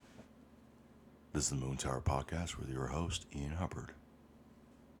This is the Moon Tower Podcast with your host, Ian Hubbard.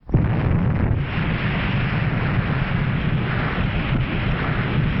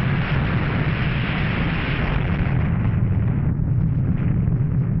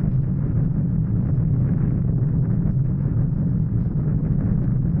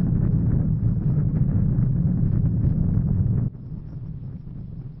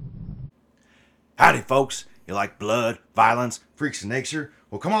 Howdy, folks. You like blood, violence, freaks of nature?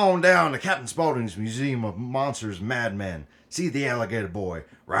 Well, come on down to Captain Spaulding's Museum of Monsters and Madmen. See the alligator boy.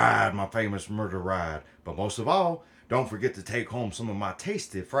 Ride my famous murder ride. But most of all, don't forget to take home some of my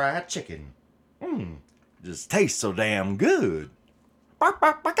tasty fried chicken. Just tastes so damn good. Bok,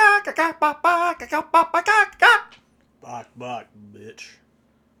 bitch.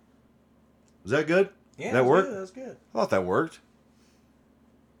 Was that good? Yeah, that worked? That was good. I thought that worked.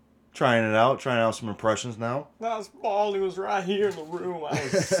 Trying out some impressions now. Spaulding was right here in the room. I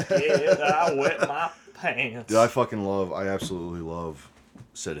was scared. I wet my pants. Dude, I absolutely love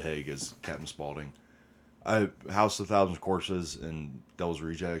Sid Haig as Captain Spaulding. House of Thousand Corpses and Devil's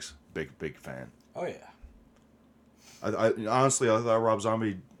Rejects, big fan. Oh, yeah. I honestly, I thought Rob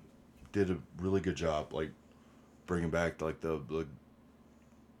Zombie did a really good job, like, bringing back, like, the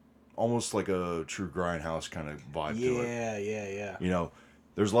almost like a true Grindhouse kind of vibe to it. Yeah. You know,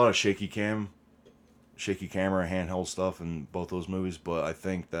 there's a lot of shaky camera, handheld stuff in both those movies, but I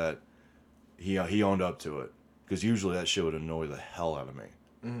think that he owned up to it, because usually that shit would annoy the hell out of me,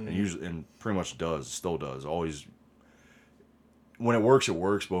 and pretty much still does. Always, when it works,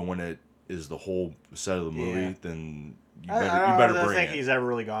 but when it is the whole set of the movie, then you better bring it. I don't think he's ever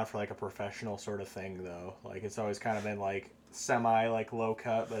really gone for like a professional sort of thing though. Like it's always kind of been like semi like low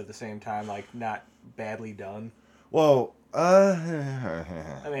cut, but at the same time like not badly done. Well,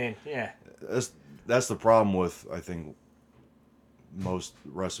 I mean, yeah. That's the problem with, I think, most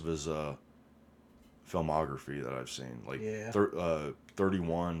rest of his filmography that I've seen. Like,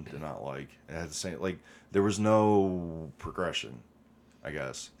 31 did not like. It had the same, like, there was no progression, I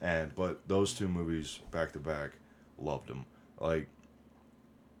guess. But those two movies back to back, loved them. Like,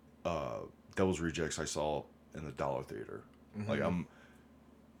 Devil's Rejects I saw in the Dollar Theater. Like,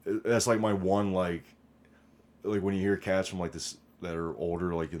 that's like my one, like when you hear cats from like this that are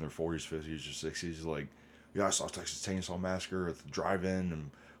older, like in their 40s, 50s, or 60s, like, yeah, I saw Texas Chainsaw Massacre at the drive-in and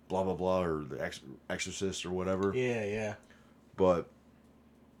blah blah blah, or the Exorcist or whatever. Yeah. But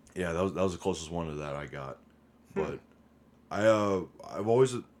yeah, that was the closest one to that I got. But I've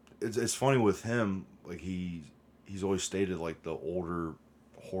always, it's funny with him, like he's always stated like the older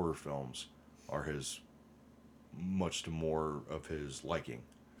horror films are much more of his liking.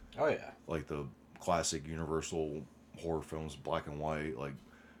 Oh yeah. Like the classic Universal horror films, black and white, like,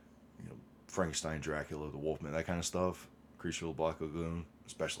 you know, Frankenstein, Dracula, the Wolfman, that kind of stuff. Creature of the Black Lagoon,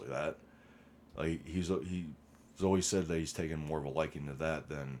 especially that. Like he's always said that he's taken more of a liking to that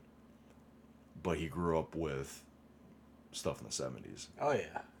but he grew up with stuff in the 70s. Oh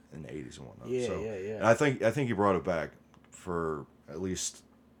yeah. In the 80s and whatnot. Yeah. And I think he brought it back for at least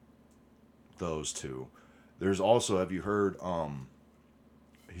those two. There's also, have you heard?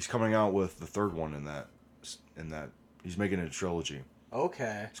 He's coming out with the third one in that. He's making a trilogy.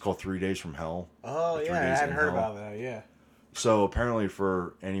 Okay. It's called 3 Days from Hell. Oh yeah, I hadn't heard about that. Yeah. So apparently,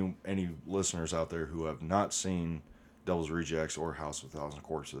 for any listeners out there who have not seen Devil's Rejects or House of a Thousand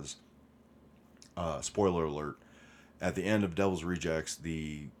Corpses, spoiler alert: at the end of Devil's Rejects,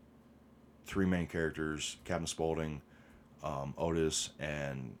 the three main characters, Captain Spaulding, Otis,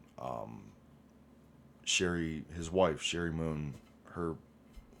 and Sherry, his wife, Sherry Moon, what's her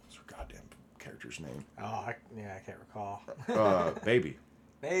goddamn character's name? Oh, I can't recall. Baby.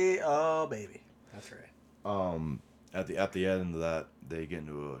 Baby. That's right. At the end of that, they get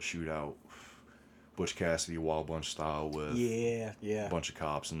into a shootout, Butch Cassidy, Wild Bunch style, with a bunch of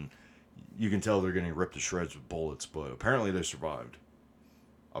cops, and you can tell they're getting ripped to shreds with bullets, but apparently they survived.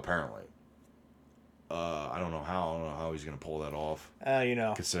 Apparently. I don't know how he's going to pull that off.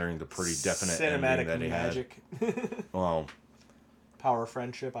 Considering the pretty definite cinematic ending that he magic. had. Well, power of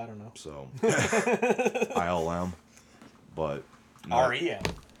friendship, I don't know. So, ILM, but no. REM.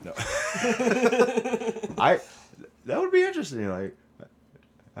 No. That would be interesting. Like,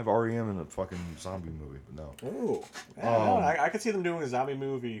 have REM in a fucking zombie movie, but no. Ooh, I could see them doing a zombie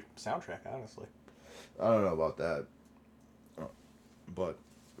movie soundtrack. Honestly, I don't know about that, but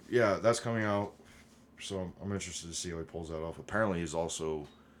yeah, that's coming out. So I'm interested to see how he pulls that off. Apparently, he's also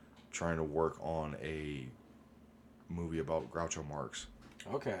trying to work on a movie about Groucho Marx.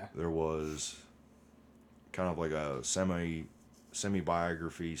 Okay. There was kind of like a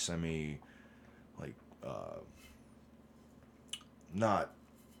semi-biography, not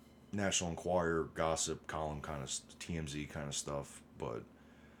National Enquirer gossip column kind of TMZ kind of stuff, but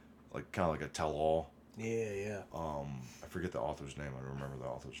like kind of like a tell-all. Yeah, yeah. I forget the author's name. I don't remember the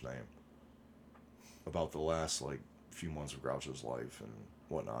author's name. About the last like few months of Groucho's life and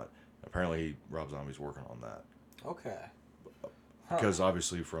whatnot. Apparently, Rob Zombie's working on that. Okay. Because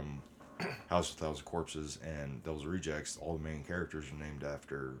obviously, from House of Thousand Corpses and Devil's Rejects, all the main characters are named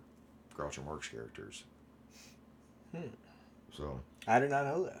after Groucho Marx characters. So. I did not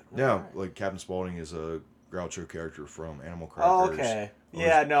know that. Yeah, Right. like Captain Spaulding is a Groucho character from Animal Oh, Crackers. okay.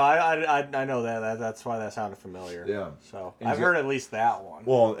 Yeah, no, I know that. That's why that sounded familiar. Yeah. So And I've heard at least that one.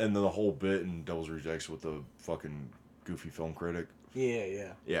 Well, and the whole bit in Devil's Rejects with the fucking goofy film critic. Yeah,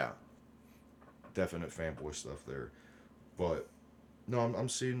 yeah. Yeah. Definite fanboy stuff there. But no,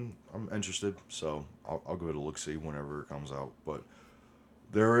 I'm interested, so I'll give it a look see whenever it comes out. But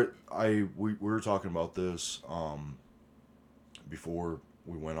we were talking about this before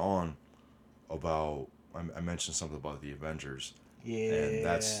we went on about I mentioned something about the Avengers. Yeah.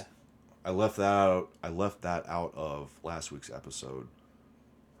 And I left that out of last week's episode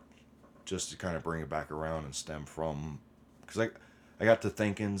just to kind of bring it back around and stem from, because I got to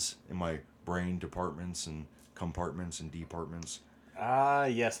thinkings in my brain departments and compartments and departments.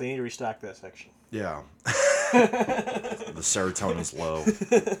 Yes, they need to restock that section. Yeah. The serotonin's low.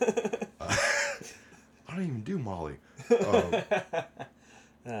 I don't even do Molly.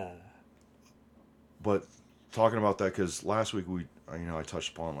 But talking about that, because last week I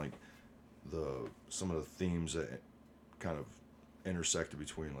touched upon like some of the themes that kind of intersected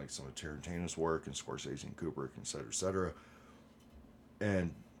between like some of Tarantino's work and Scorsese and Kubrick, et cetera,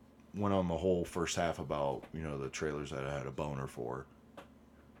 and went on the whole first half about the trailers that I had a boner for,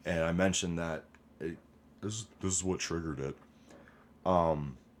 and I mentioned that this is what triggered it.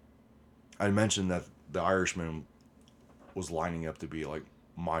 I mentioned that The Irishman was lining up to be like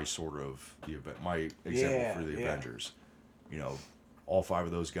my sort of my example for the Avengers. All 5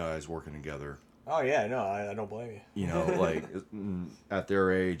 of those guys working together. Oh yeah, no, I don't blame you. Like at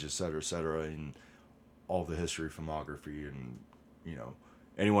their age, et cetera, and all the history, filmography, and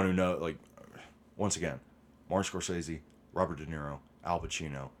anyone who knows, like, once again, Martin Scorsese, Robert De Niro, Al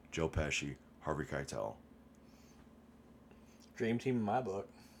Pacino, Joe Pesci, Harvey Keitel. Dream team in my book.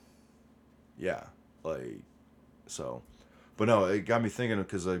 Yeah, like, so, but no, it got me thinking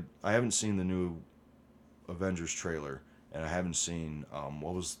because I haven't seen the new Avengers trailer, and I haven't seen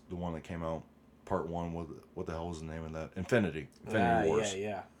what was the one that came out, part 1. What the hell was the name of that? Infinity Wars.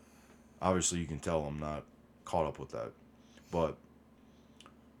 Yeah. Obviously, you can tell I'm not caught up with that, but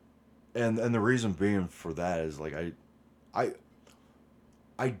and the reason being for that is like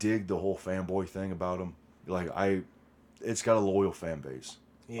I dig the whole fanboy thing about him. Like it's got a loyal fan base.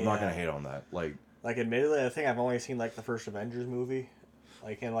 Yeah. I'm not gonna hate on that. Like admittedly, I think I've only seen like the first Avengers movie,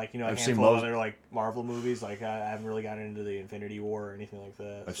 like and like a I've handful of other like Marvel movies. Like I haven't really gotten into the Infinity War or anything like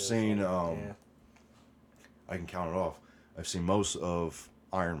that. I've seen I can count it off. I've seen most of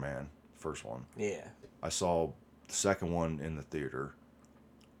Iron Man, first one. Yeah. I saw the second one in the theater.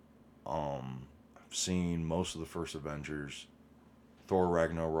 I've seen most of the first Avengers. Thor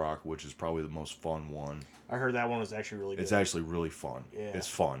Ragnarok, which is probably the most fun one. I heard that one was actually really good. It's actually really fun. Yeah. It's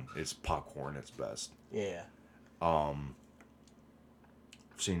fun. It's popcorn. It's best. Yeah. I've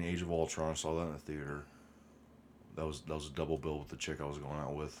seen Age of Ultron. Saw that in the theater. That was a double bill with the chick I was going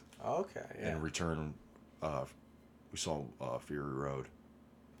out with. Okay. Yeah. In return, we saw Fury Road.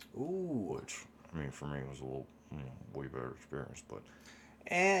 Ooh. Which, I mean, for me was a little way better experience, but.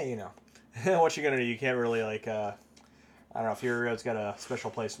 What you gonna do? You can't really like. I don't know. Fury Road's got a special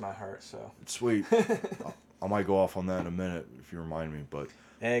place in my heart, so. It's sweet. I might go off on that in a minute if you remind me, but.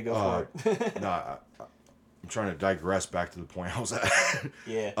 Hey, go for it. Nah, I'm trying to digress back to the point I was at.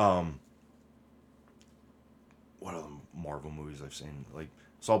 Yeah. What other Marvel movies I've seen? Like,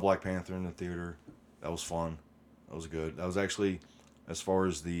 saw Black Panther in the theater. That was fun. That was good. That was actually, as far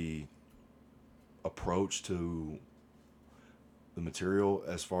as the approach to the material,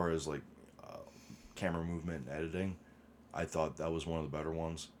 as far as like camera movement and editing, I thought that was one of the better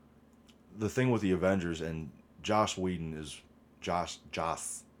ones. The thing with the Avengers, and Joss Whedon.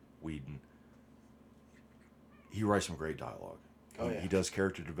 He writes some great dialogue. Oh, yeah. He does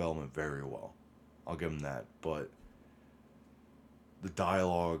character development very well. I'll give him that. But the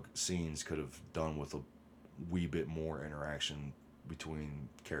dialogue scenes could have done with a wee bit more interaction between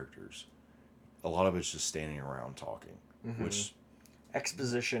characters. A lot of it's just standing around talking, which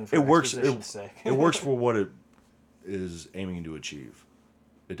exposition for exposition's sake. It works for what it is aiming to achieve.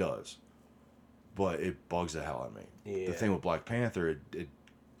 It does. But it bugs the hell out of me. Yeah. The thing with Black Panther,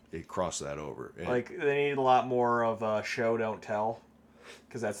 it crossed that over. Like, they need a lot more of show, don't tell.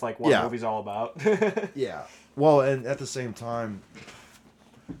 because that's like what movie's all about. Yeah. Well, and at the same time,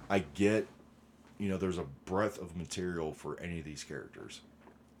 I get, there's a breadth of material for any of these characters.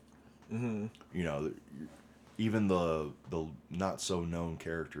 Mm-hmm. Even the not so known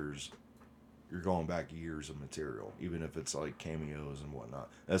characters, you're going back years of material, even if it's like cameos and whatnot.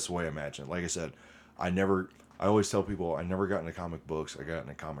 That's the way I imagine it. Like I said, I always tell people I never got into comic books. I got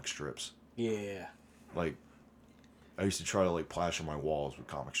into comic strips. Yeah. Like, I used to try to like plaster my walls with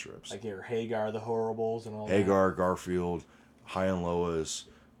comic strips. Like your Hagar the Horribles and all Hagar, Garfield, High and Lois,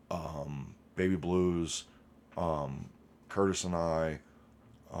 Baby Blues, Curtis and I,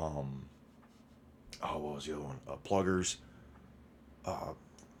 what was the other one? Pluggers, a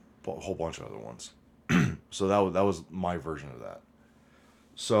whole bunch of other ones. So that was my version of that.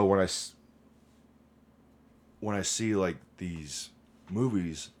 So when I see these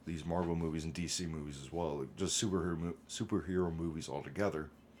movies, these Marvel movies and DC movies as well, like just superhero movies altogether,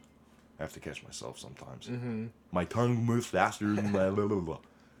 I have to catch myself sometimes. Mm-hmm. My tongue moves faster than blah, blah, blah, blah.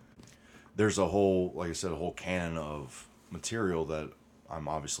 There's a whole, like I said, a whole canon of material that I'm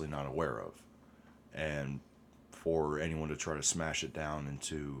obviously not aware of. And for anyone to try to smash it down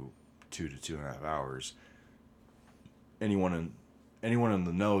into 2 to 2.5 hours, anyone in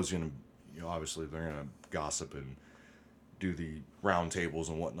the know is going to, obviously they're going to gossip and do the round tables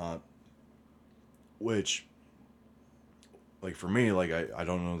and whatnot. Which, like for me, like I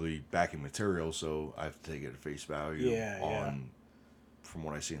don't know the backing material, so I have to take it at face value from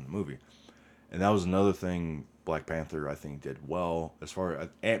what I see in the movie. And that was another thing Black Panther I think did well. As far as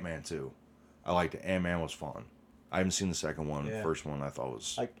Ant-Man too, I liked it. Ant-Man was fun. I haven't seen the second one. Yeah. The first one I thought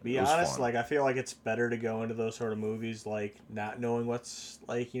was like, to be honest, like I feel like it's better to go into those sort of movies like not knowing what's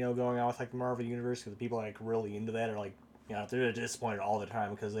like going on with like the Marvel universe, because the people like really into that are like, they're disappointed all the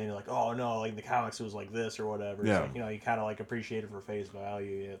time because they're like, oh no, like the comics it was like this or whatever. Yeah. It's like, you kind of like appreciate it for face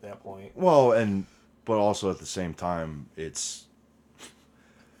value at that point. Well, but also at the same time, it's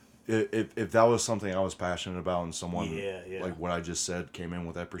if that was something I was passionate about and someone like what I just said came in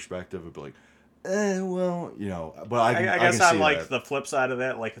with that perspective, it'd be like, well, but I guess can on see like that. the flip side of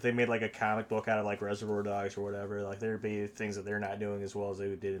that, like if they made like a comic book out of like Reservoir Dogs or whatever, like there'd be things that they're not doing as well as they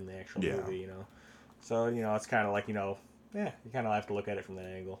did in the actual movie, So it's kind of like you kind of have to look at it from that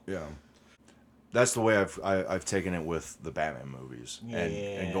angle. Yeah, that's the way I've taken it with the Batman movies,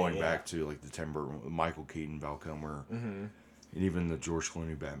 and going back to like the Tim Burton, Michael Keaton, Val Kilmer, and even the George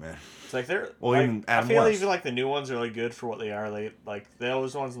Clooney Batman. It's like they're even Adam I feel West. even like the new ones are really good for what they are. They like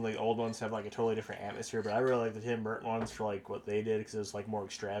those ones and the old ones have like a totally different atmosphere. But I really like the Tim Burton ones for like what they did because it was like more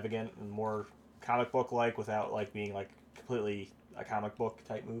extravagant and more comic book like without like being like completely a comic book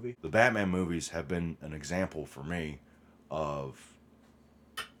type movie. The Batman movies have been an example for me of.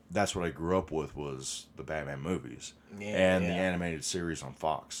 That's what I grew up with was the Batman movies and the animated series on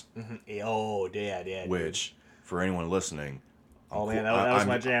Fox. Mm-hmm. Oh, yeah. Which, for anyone listening, that was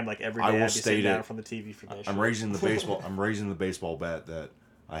my jam. Like every day, I'd be sitting down from the TV for that. I'm raising the baseball. I'm raising the baseball bat that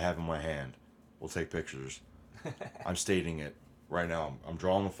I have in my hand. We'll take pictures. I'm stating it right now. I'm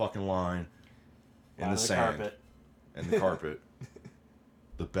drawing a fucking line in the sand carpet. and the carpet.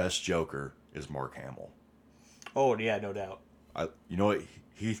 The best Joker is Mark Hamill. Oh yeah, no doubt. You know what?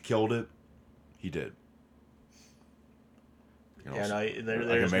 Heath killed it. He did. There's I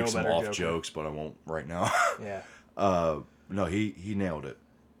can make some off jokes, but I won't right now. Yeah. No, he nailed it.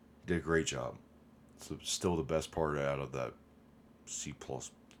 Did a great job. It's still the best part out of that C+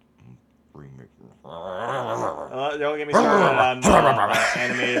 remake. Don't get me started on the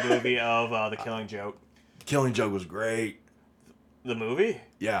animated movie of The Killing Joke. Killing Joke was great. The movie?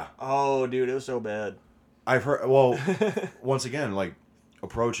 Yeah. Oh, dude, it was so bad. I've heard. Well, once again, like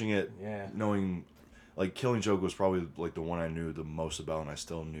approaching it, knowing, like Killing Joke was probably like the one I knew the most about, and I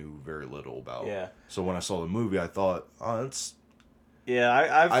still knew very little about. Yeah. So when I saw the movie, I thought, oh, that's. Yeah,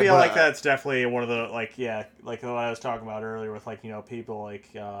 I feel like that's definitely one of the like what I was talking about earlier with like people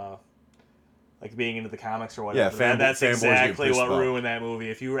like being into the comics or whatever. Yeah, that's exactly what about. Ruined that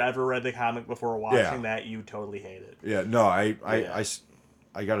movie. If you ever read the comic before watching that, you totally hate it. Yeah, no, I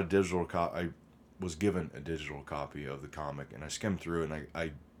got a digital copy. I was given a digital copy of the comic, and I skimmed through, and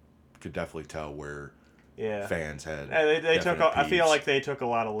I could definitely tell where fans had. They took. I feel like they took a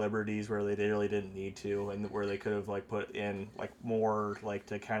lot of liberties where they really didn't need to, and where they could have like put in like more like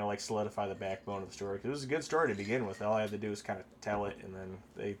to kind of like solidify the backbone of the story. 'Cause it was a good story to begin with. All I had to do was kind of tell it, and then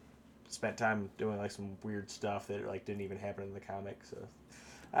they spent time doing like some weird stuff that like didn't even happen in the comic. So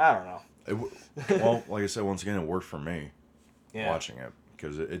I don't know. Well, like I said, once again, it worked for me watching it.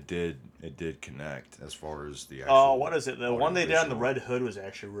 Because it did connect as far as the actual. Oh, what is it? The one they did on the Red Hood was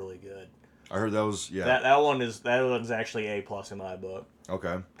actually really good. I heard that was That one's actually A+ in my book.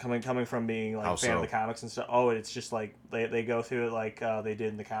 Okay. Coming from being like How a fan of so? the comics and stuff. Oh, it's just like they go through it like they did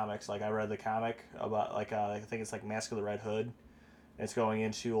in the comics. Like I read the comic about like I think it's like Mask of the Red Hood. It's going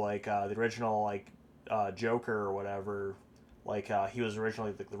into like the original like Joker or whatever. Like he was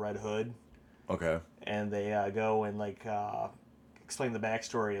originally the Red Hood, Okay. and they go and like explain the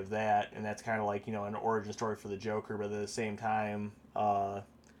backstory of that, and that's kind of like an origin story for the Joker, but at the same time,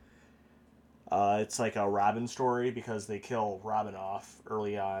 it's like a Robin story because they kill Robin off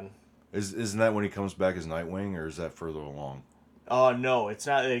early on. Isn't that when he comes back as Nightwing, or is that further along? Oh no, it's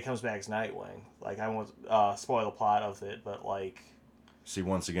not that he comes back as Nightwing. Like I won't spoil the plot of it, but like See,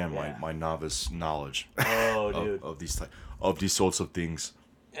 once again, yeah. my novice knowledge Oh dude, of these sorts of things.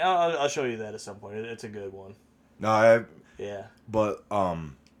 yeah, I'll show you that at some point. It's a good one. No, I. Yeah. But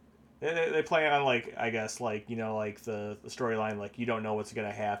They play on like I guess like like the storyline like you don't know what's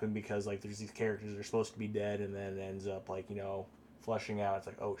gonna happen because like there's these characters that are supposed to be dead and then it ends up like fleshing out. It's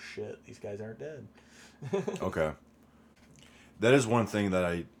like, oh shit, these guys aren't dead. okay, that is one thing that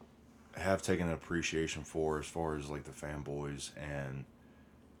I have taken an appreciation for as far as like the fanboys and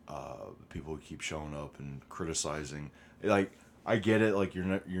the people who keep showing up and criticizing. Like I get it. Like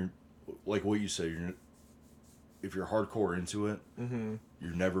you're like what you say. If you're hardcore into it,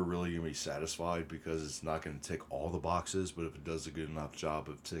 you're never really gonna be satisfied because it's not gonna tick all the boxes. But if it does a good enough job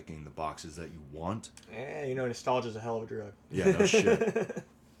of ticking the boxes that you want, Yeah, nostalgia's a hell of a drug. yeah, no shit.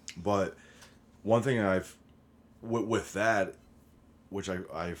 But one thing with that, which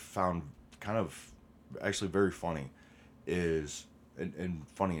I found kind of actually very funny, is and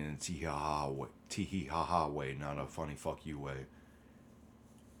funny in a tee ha ha way, not a funny fuck you way.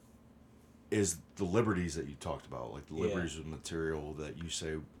 Is the liberties that you talked about, like the liberties of material that you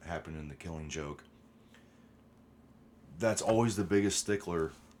say happened in The Killing Joke. That's always the biggest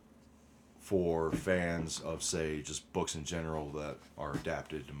stickler for fans of, say, just books in general that are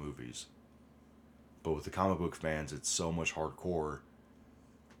adapted to movies. But with the comic book fans, it's so much hardcore.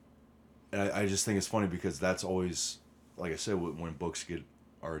 And I just think it's funny because that's always, like I said, when books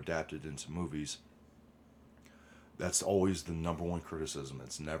are adapted into movies, that's always the number one criticism.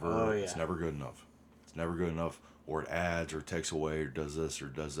 It's never it's never good enough. It's never good enough, or it adds or takes away or does this or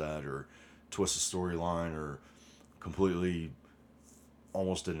does that or twists the storyline or completely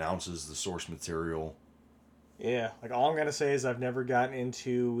almost denounces the source material. Yeah, like all I'm gonna say is I've never gotten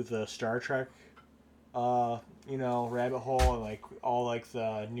into the Star Trek, rabbit hole and like all like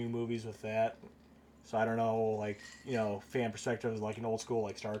the new movies with that. So I don't know, like, fan perspective is like an old school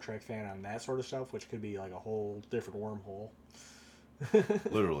like Star Trek fan on that sort of stuff, which could be like a whole different wormhole.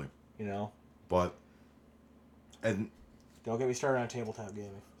 Literally. But and don't get me started on tabletop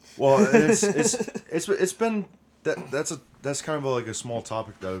gaming. Well, it's been that's kind of like a small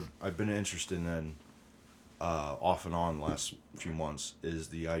topic that I've been interested in off and on the last few months is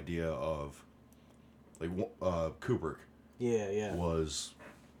the idea of like Kubrick. Yeah.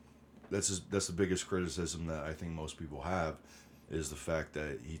 That's the biggest criticism that I think most people have is the fact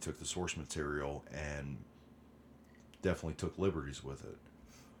that he took the source material and definitely took liberties with it.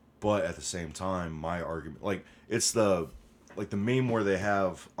 But at the same time, my argument, like it's the meme where they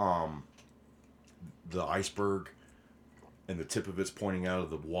have the iceberg and the tip of it's pointing out of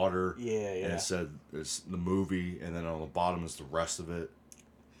the water. Yeah. And it said it's the movie, and then on the bottom is the rest of it,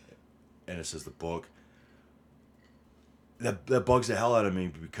 and it says the book. That bugs the hell out of me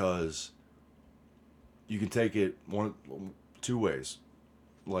because you can take it two ways.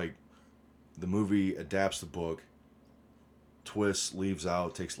 Like the movie adapts the book, twists, leaves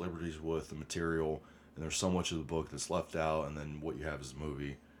out, takes liberties with the material, and there's so much of the book that's left out, and then what you have is the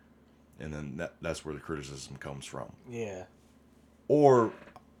movie, and then that's where the criticism comes from. Yeah. Or,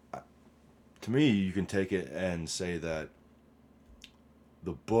 to me, you can take it and say that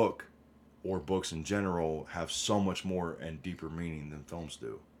the book or books in general have so much more and deeper meaning than films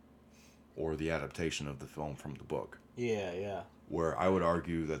do, or the adaptation of the film from the book. Yeah. Where I would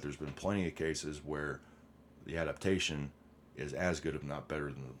argue that there's been plenty of cases where the adaptation is as good, if not better,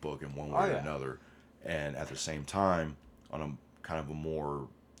 than the book in one way or another. And at the same time, on a kind of a more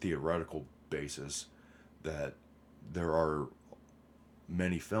theoretical basis, that there are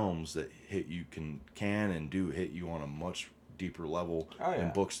many films that hit you can and do hit you on a much deeper level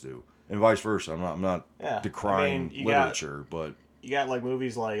than books do. And vice versa. I'm not decrying literature, but you got like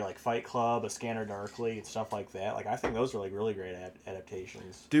movies like Fight Club, A Scanner Darkly, and stuff like that. Like I think those are like really great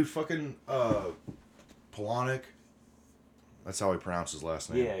adaptations. Dude, fucking Palahniuk. That's how he pronounced his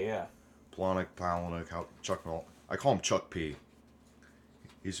last name. Yeah. Palahniuk, Chuck. I call him Chuck P.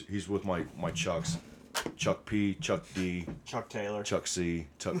 He's with my Chucks. Chuck P, Chuck D, Chuck Taylor, Chuck C,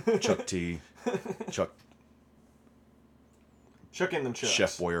 Chuck T, Chuck Shook in them chucks.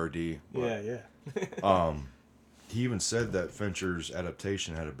 Chef Boyardee. Yeah. He even said that Fincher's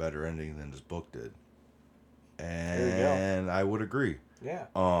adaptation had a better ending than his book did. And I would agree. Yeah.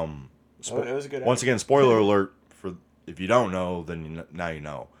 It was a good Once again, spoiler alert, for if you don't know, then now you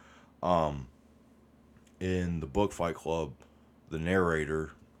know. In the book Fight Club, the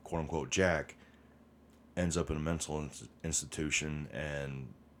narrator, quote unquote Jack, ends up in a mental institution and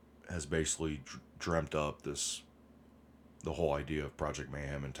has basically dreamt up the whole idea of Project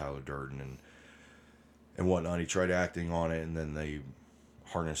Mayhem and Tyler Durden and whatnot. He tried acting on it, and then they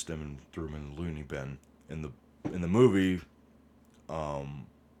harnessed him and threw him in the loony bin. In the movie,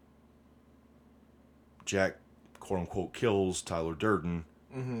 Jack, quote unquote, kills Tyler Durden,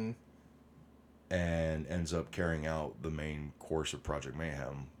 and ends up carrying out the main course of Project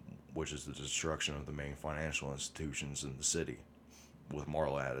Mayhem, which is the destruction of the main financial institutions in the city, with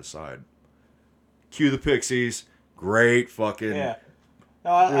Marla at his side. Cue the Pixies. Great fucking... Yeah.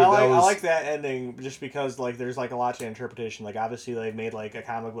 No, I like that ending just because like there's like a lot to interpretation. Like obviously they made like a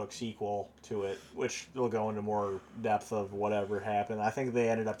comic book sequel to it, which will go into more depth of whatever happened. I think they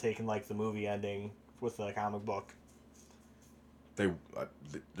ended up taking like the movie ending with the comic book. There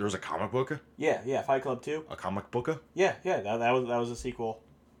was a comic book? Yeah, Fight Club 2. A comic book? Yeah, that was a sequel,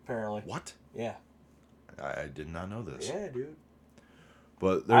 apparently. What? Yeah. I did not know this. Yeah, dude.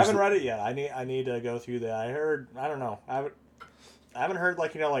 But I haven't read it yet. I need to go through that. I don't know. I haven't heard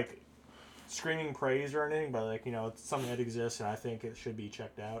like screaming praise or anything, but like it's something that exists, and I think it should be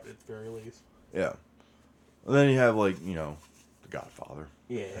checked out at the very least. Yeah. And then you have like The Godfather.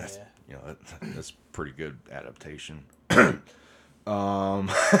 Yeah. That's pretty good adaptation.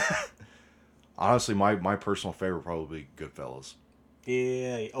 Honestly, my personal favorite probably Goodfellas.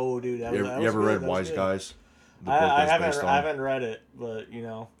 Yeah. Oh, dude. You ever read Wise Guys? I haven't read it, but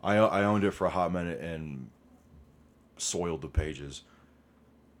I owned it for a hot minute and soiled the pages.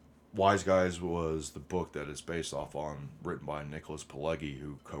 Wise Guys was the book that it's based off on, written by Nicholas Pileggi,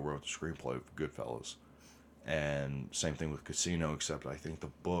 who co-wrote the screenplay of Goodfellas. And same thing with Casino, except I think the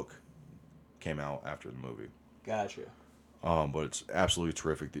book came out after the movie. Gotcha. But it's absolutely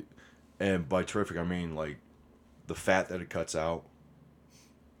terrific. And by terrific, I mean like the fat that it cuts out.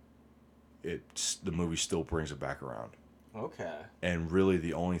 The movie still brings it back around. Okay. And really,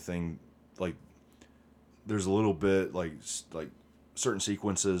 the only thing, like, there's a little bit like certain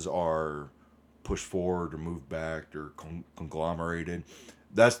sequences are pushed forward or moved back or conglomerated.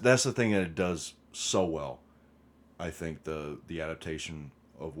 That's the thing that it does so well. I think the adaptation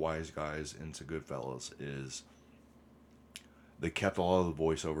of Wise Guys into Goodfellas is they kept a lot of the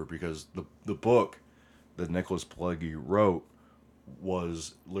voiceover, because the book that Nicholas Pileggi wrote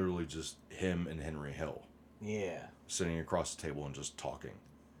was literally just him and Henry Hill. Yeah. Sitting across the table and just talking.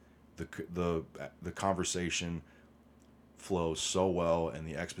 The conversation flows so well, and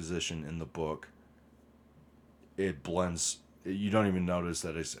the exposition in the book, it blends. You don't even notice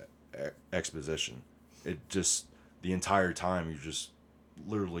that it's exposition. It just, the entire time you're just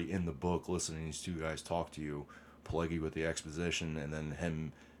literally in the book listening to these two guys talk to you, Pileggi with the exposition, and then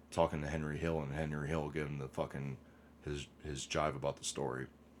him talking to Henry Hill, and Henry Hill giving the fucking his jive about the story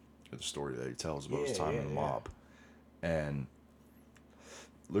that he tells about his time in the mob. And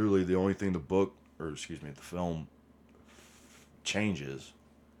literally the only thing the film changes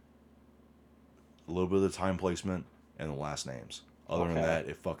a little bit of the time placement and the last names. Other than that,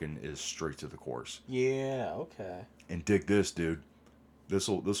 it fucking is straight to the course. Yeah, okay. And dig this, dude.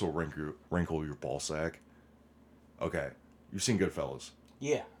 This'll wrinkle your ball sack. Okay, you've seen Goodfellas.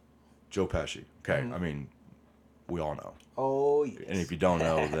 Yeah. Joe Pesci. Okay, I mean, we all know. Oh, yes. And if you don't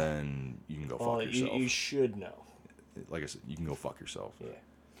know, then you can go fuck yourself. You should know. Like I said, you can go fuck yourself. Yeah.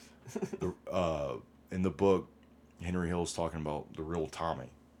 In the book, Henry Hill's talking about the real Tommy.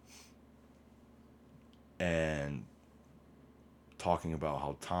 And talking about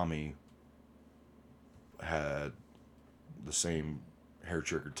how Tommy had the same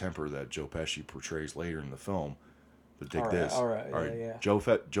hair-trigger temper that Joe Pesci portrays later in the film. But dig this. All right. Yeah. Joe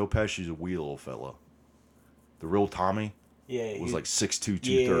Pesci's a wee little fella. The real Tommy was like 6'2",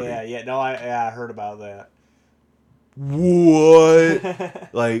 230. Yeah. No, I heard about that.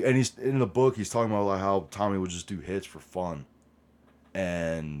 What? Like, and he's in the book. He's talking about like how Tommy would just do hits for fun,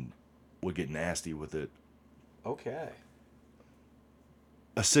 and would get nasty with it. Okay.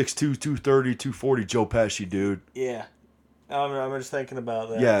 A 6'2", 230, 240 Joe Pesci, dude. Yeah. I'm just thinking about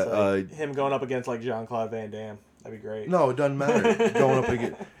that. Yeah. Like him going up against like Jean-Claude Van Damme. That'd be great. No, it doesn't matter. Going up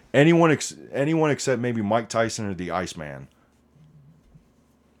against anyone except maybe Mike Tyson or the Iceman.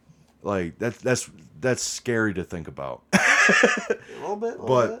 Like that's scary to think about. A little bit.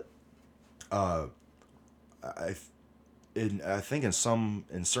 I think in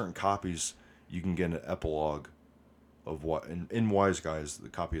certain copies you can get an epilogue of what in Wise Guys, the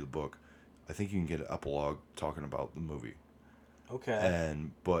copy of the book. I think you can get an epilogue talking about the movie. Okay.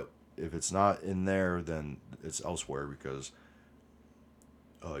 But if it's not in there, then it's elsewhere because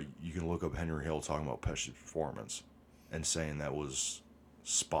you can look up Henry Hill talking about Pesci's performance and saying that was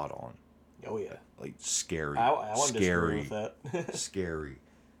spot on. Oh yeah. Like scary. I wouldn't disagree scary. with that. Scary.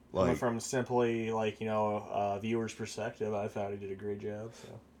 Coming Like from simply like viewer's perspective, I thought he did a great job. So.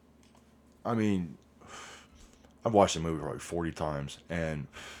 I mean, I've watched the movie probably 40 times, and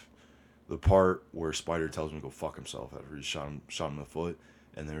the part where Spider tells him to go fuck himself after he shot him in the foot,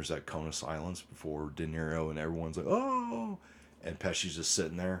 and there's that cone of silence before De Niro, and everyone's like, oh, and Pesci's just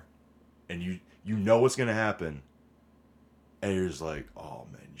sitting there, and you know what's gonna happen, and you're just like, oh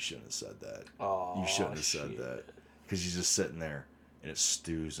man, you shouldn't have said that. Oh, you shouldn't have said shit. that, because he's just sitting there, and it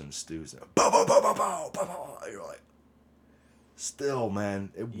stews and stews, and bow, bow, bow, bow, bow, bow, bow. You're like, still, man,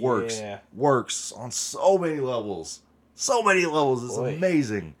 it works. Yeah. Works on so many levels. So many levels. It's Boy.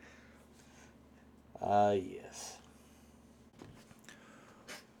 amazing. Yes.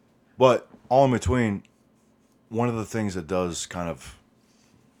 But all in between, one of the things that does kind of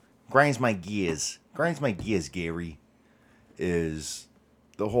grinds my gears, Gary, is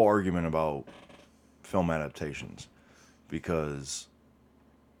the whole argument about film adaptations, because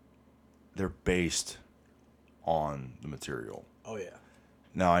they're based on the material. Oh yeah.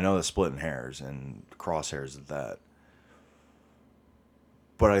 Now, I know that's splitting hairs and crosshairs at that.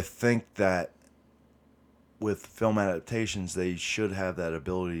 But I think that with film adaptations, they should have that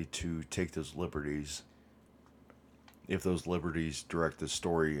ability to take those liberties if those liberties direct the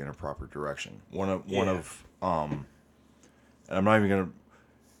story in a proper direction. One of and I'm not even gonna.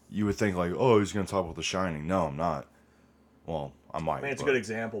 You would think like, oh, he's gonna talk about The Shining. No, I'm not. Well, I might. I mean, it's a good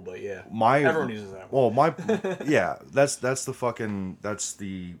example, but yeah, My everyone uses that. Well, yeah, that's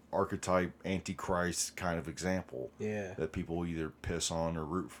the archetype Antichrist kind of example. Yeah. That people either piss on or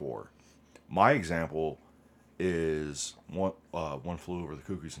root for. My example is One Flew Over the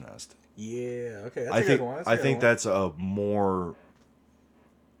Cuckoo's Nest. Yeah. Okay. That's a good one. I think that's a more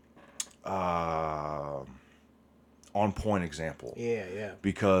on point example. Yeah. Yeah.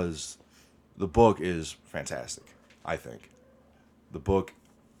 Because the book is fantastic. I think the book,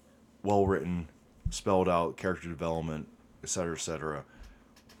 well written, spelled out, character development, etc., etc.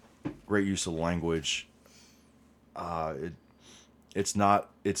 Great use of language. It's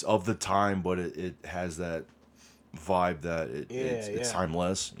of the time, but it has that vibe that it's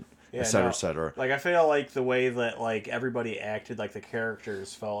timeless, etc., etc. Like I feel like the way that like everybody acted, like the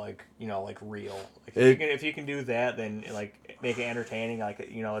characters felt like like real. Like if you can do that, then like make it entertaining. Like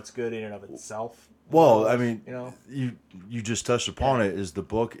it's good in and of itself. Well, I mean, you just touched upon it. Is the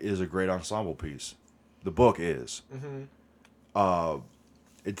book is a great ensemble piece. The book is. Mm-hmm.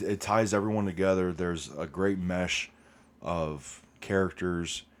 It ties everyone together. There's a great mesh of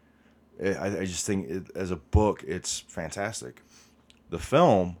characters. I just think as a book, it's fantastic. The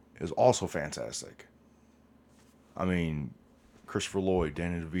film is also fantastic. I mean, Christopher Lloyd,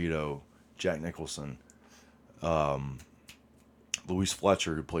 Danny DeVito, Jack Nicholson, Louise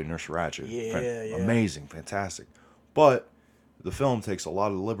Fletcher, who played Nurse Ratched. Yeah. Amazing, fantastic. But the film takes a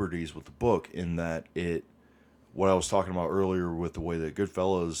lot of liberties with the book in that what I was talking about earlier with the way that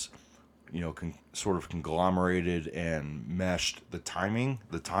Goodfellas, sort of conglomerated and meshed the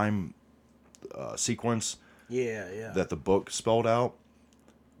time sequence. Yeah. That the book spelled out.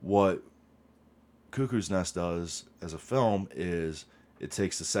 What Cuckoo's Nest does as a film is it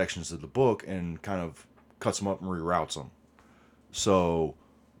takes the sections of the book and kind of cuts them up and reroutes them. So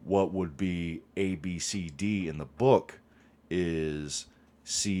what would be A, B, C, D in the book is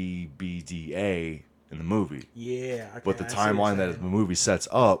C, B, D, A in the movie. Yeah. Okay, but the timeline that the movie sets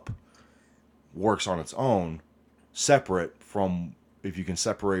up works on its own, separate from if you can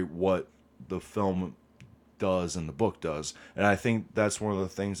separate what the film does and the book does. And I think that's one of the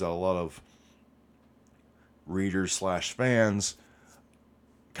things that a lot of readers / fans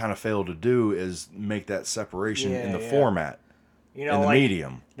kind of fail to do is make that separation in the format, in the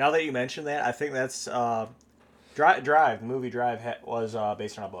medium. Now that you mention that, I think that's Drive. The movie Drive was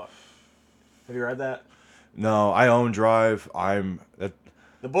based on a book. Have you read that? No, I own Drive.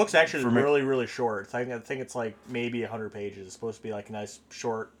 The book's actually really, really short. I think it's like maybe 100 pages. It's supposed to be like a nice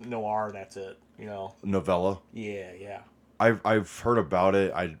short noir. That's it. Novella. Yeah. I've heard about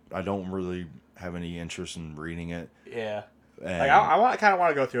it. I don't really have any interest in reading it. Yeah. And I kind of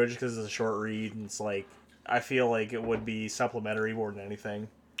want to go through it just because it's a short read, and it's like I feel like it would be supplementary more than anything.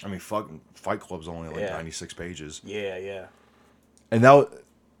 I mean, Fight Club's only like 96 pages. Yeah. And that,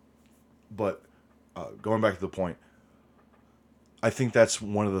 but going back to the point, I think that's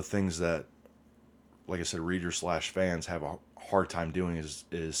one of the things that, like I said, readers/fans have a hard time doing is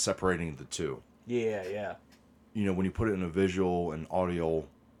separating the two. Yeah, yeah. You know, when you put it in a visual and audio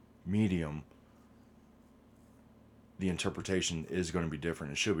medium, the interpretation is going to be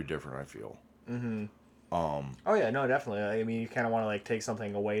different. It should be different, I feel. Mm-hmm. Oh yeah, no, definitely. I mean, you kind of want to like take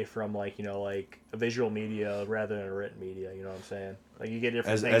something away from like like a visual media rather than a written media. You know what I'm saying? Like you get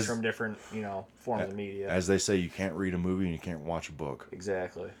different things from different forms of media. As they say, you can't read a movie and you can't watch a book.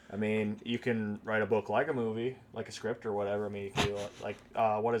 Exactly. I mean, you can write a book like a movie, like a script or whatever. I mean, you can do like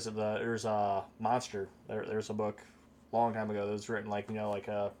what is it? There's a Monster. There's a book a long time ago that was written like like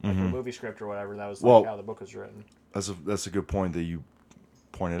a movie script or whatever. And that was like how the book was written. That's a good point that you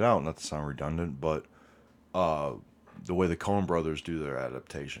pointed out. Not to sound redundant, but the way the Coen brothers do their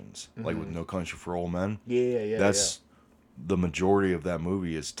adaptations, like with No Country for Old Men. Yeah. That's the majority of that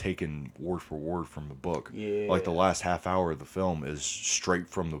movie is taken word for word from the book. Yeah. Like the last half hour of the film is straight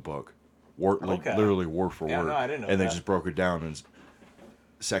from the book, literally word for word. No, I didn't know and that. they just broke it down and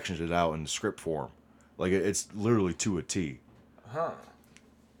sectioned it out in script form. Like it's literally to a T. Huh.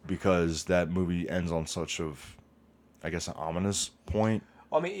 Because that movie ends on such of, I guess, an ominous point.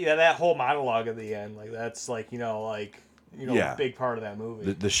 I mean, yeah, that whole monologue at the end, like that's like a big part of that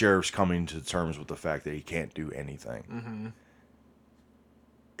movie. The sheriff's coming to terms with the fact that he can't do anything.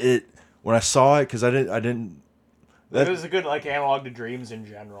 Mm-hmm. When I saw it, because I didn't. It was a good like analog to dreams in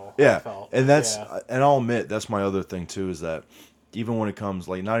general. Yeah, I felt. And and I'll admit that's my other thing too is that even when it comes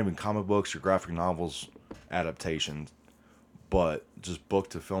like not even comic books or graphic novels adaptations, but just book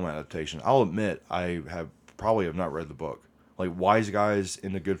to film adaptation, I'll admit I probably have not read the book. Like Wise Guys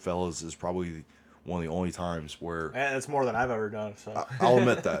in the Goodfellas is probably one of the only times where that's more than I've ever done. So I'll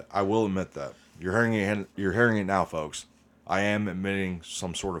admit that. I will admit that. You're hearing it now, folks. I am admitting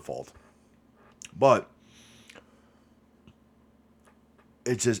some sort of fault, but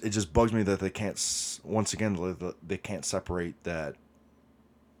it just bugs me that they can't. Once again, they can't separate that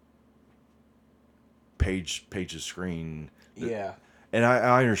page of screen. Yeah, and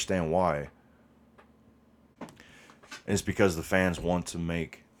I understand why. And it's because the fans want to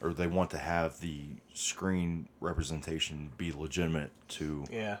make, or they want to have the screen representation be legitimate to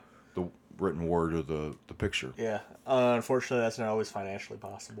the written word or the picture. Yeah. Unfortunately, that's not always financially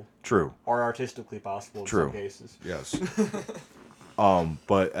possible. True. Or artistically possible in some cases. Yes.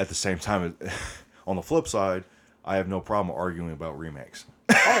 But at the same time, on the flip side, I have no problem arguing about remakes.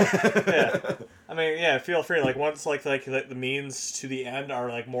 Yeah. I mean, yeah, feel free. Like, once like the means to the end are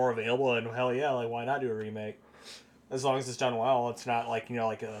like more available, and hell yeah, like why not do a remake? As long as it's done well, it's not like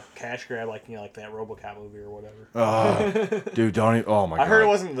like a cash grab, like like that RoboCop movie or whatever. Dude, don't even, oh my god! I heard it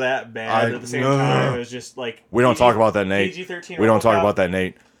wasn't that bad. At the same time, it was just like we don't talk about that, Nate. PG-13. We don't talk about that,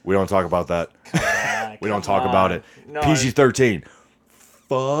 Nate. We don't talk about that. We don't talk about it. No, PG-13.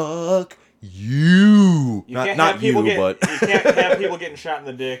 Fuck you. Not you, but you can't have people getting shot in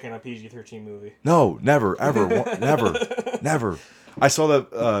the dick in a PG-13 movie. No, never, ever, never. I saw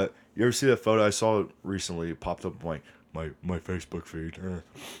that. You ever see that photo? I saw it recently. It popped up my Facebook feed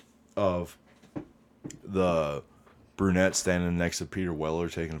of the brunette standing next to Peter Weller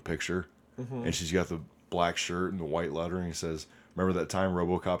taking a picture, and she's got the black shirt and the white lettering. It says, "Remember that time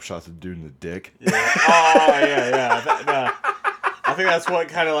RoboCop shot the dude in the dick?" Yeah. Oh yeah. I think that's what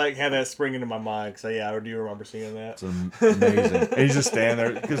kind of like had that spring into my mind. So yeah, I do remember seeing that. It's amazing. And he's just standing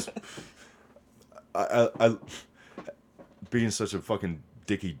there because I being such a fucking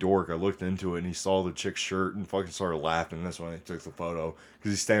dicky dork, I looked into it and he saw the chick's shirt and fucking started laughing. And that's when they took the photo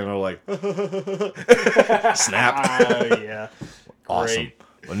because he's standing there like snap. Yeah, awesome. Great.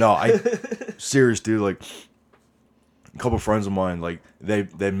 But no, serious dude. Like a couple friends of mine, like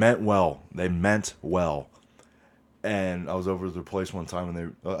they meant well. They meant well. And I was over at their place one time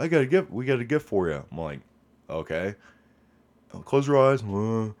and we got a gift for you. I'm like, okay. Close your eyes.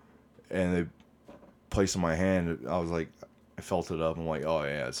 And they placed it in my hand. I was like, I felt it up. I'm like, oh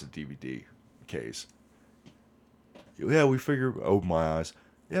yeah, it's a DVD case. Yeah, we figured. Open my eyes.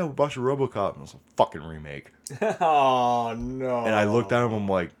 Yeah, we bought your RoboCop. And it was a fucking remake. Oh no! And I looked at him. I'm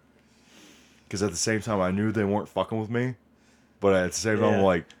like, because at the same time I knew they weren't fucking with me, but at the same time I'm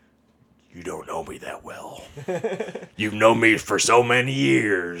like, you don't know me that well. You've known me for so many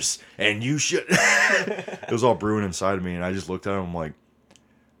years, and you should. It was all brewing inside of me, and I just looked at him. I'm like,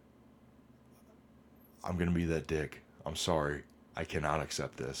 I'm gonna be that dick. I'm sorry. I cannot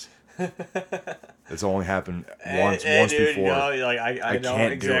accept this. It's only happened once dude, before. I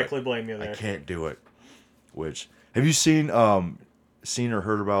don't exactly blame you there. I can't do it. Which have you seen or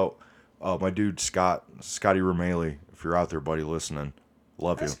heard about my dude Scotty Romali? If you're out there, buddy, listening,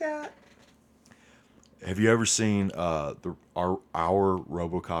 love you. Scott. Have you ever seen our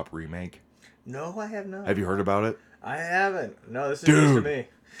RoboCop remake? No, I have not. Have you heard about it? I haven't. No, this is news to me.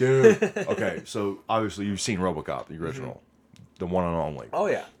 Dude. Okay, so obviously you've seen RoboCop, the original, the one and only. Oh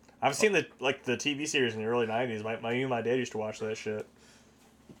yeah, I've seen the TV series in the early '90s. My dad used to watch that shit.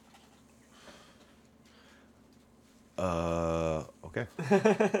 Okay. I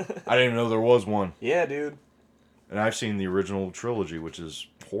didn't even know there was one. Yeah, dude. And I've seen the original trilogy, which is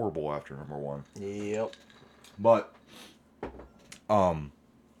horrible after number 1. Yep. But, it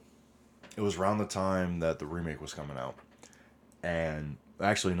was around the time that the remake was coming out. And,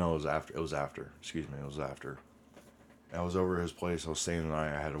 actually, no, it was after. It was after. Excuse me, it was after. I was over at his place. I was staying the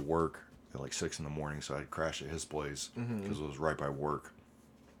night. I had to work at like 6 in the morning, so I'd crash at his place because it was right by work.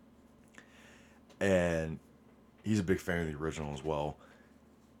 And he's a big fan of the original as well.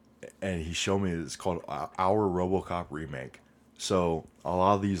 And he showed me it's called Our RoboCop Remake. So a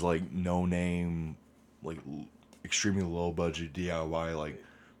lot of these like no name, like extremely low budget DIY like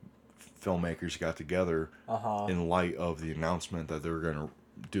filmmakers got together in light of the announcement that they were going to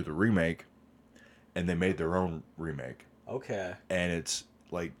do the remake, and they made their own remake. Okay. And it's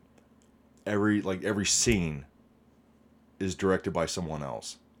like every scene is directed by someone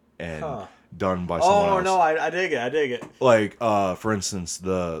else and done by someone else. Oh no, I dig it. I dig it. Like for instance,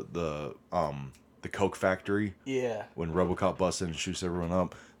 the Coke factory. Yeah. When RoboCop busts in and shoots everyone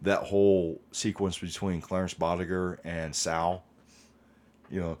up, that whole sequence between Clarence Bodiger and Sal.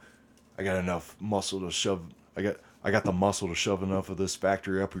 You know, I got enough muscle to shove. I got the muscle to shove enough of this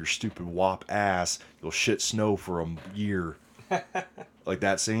factory up your stupid wop ass. You'll shit snow for a year. Like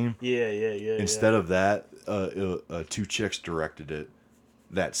that scene. Yeah. Instead of that, 2 chicks directed it.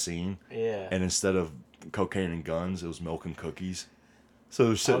 That scene. Yeah. And instead of cocaine and guns, it was milk and cookies. So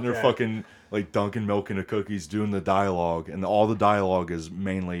they're sitting there fucking like dunking milk into cookies, doing the dialogue, and all the dialogue is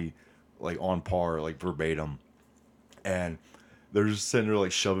mainly like on par, like verbatim. And they're just sitting there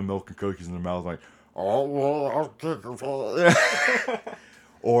like shoving milk and cookies in their mouth, like, oh, well, I'll take it.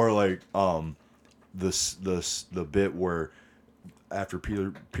 Or like the bit where after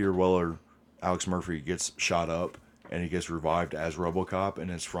Peter Weller, Alex Murphy gets shot up and he gets revived as RoboCop, and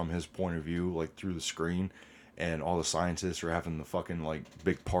it's from his point of view, like through the screen, and all the scientists are having the fucking like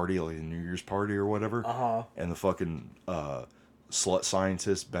big party, like a New Year's party or whatever. And the fucking slut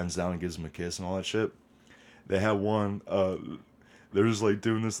scientist bends down and gives him a kiss and all that shit. They have one. They're just like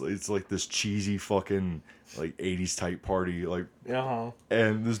doing this. It's like this cheesy fucking like 80s type party, like.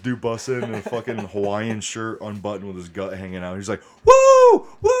 And this dude busts in a fucking Hawaiian shirt unbuttoned with his gut hanging out. He's like, "Woo,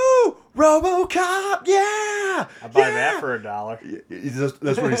 woo, RoboCop, yeah!" I buy that for $1.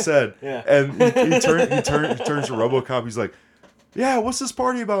 That's what he said. Yeah. And he turns to RoboCop. He's like, "Yeah, what's this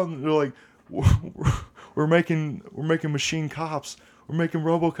party about?" And they're like, "We're making machine cops. We're making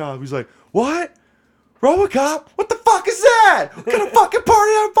RoboCop." He's like, "What? RoboCop? What the fuck is that? What kind of fucking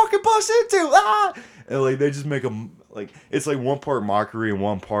party I fucking bust into?" Ah! And like they just make them like it's like one part mockery and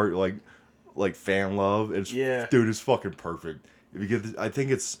one part like fan love. It's dude, it's fucking perfect. If you get, I think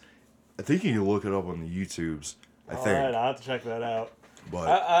you can look it up on the YouTubes. I think. Alright, I'll have to check that out. But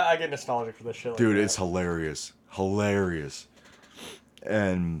I get nostalgic for this shit. Dude, like it's hilarious,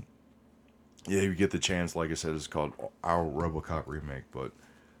 and yeah, you get the chance. Like I said, it's called Our RoboCop Remake. But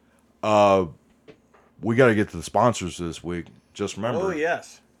we got to get to the sponsors this week. Just remember. Oh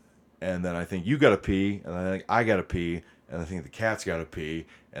yes. And then I think you got to pee, and I think I got to pee, and I think the cat's got to pee,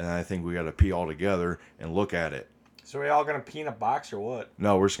 and then I think we got to pee all together and look at it. So are we all gonna pee in a box or what?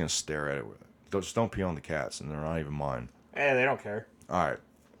 No, we're just gonna stare at it. Just don't pee on the cats, and they're not even mine. Hey, they don't care. All right,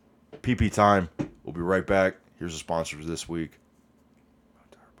 pee time. We'll be right back. Here's the sponsors this week. Moon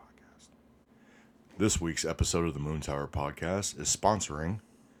Tower Podcast. This week's episode of the Moon Tower Podcast is sponsoring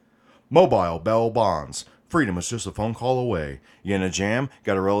Mobile Bell Bonds. Freedom is just a phone call away. You in a jam?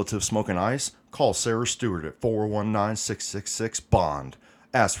 Got a relative smoking ice? Call Sarah Stewart at 419-666-BOND.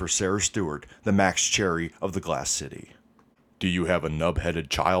 Ask for Sarah Stewart, the Max Cherry of the Glass City. Do you have a nub-headed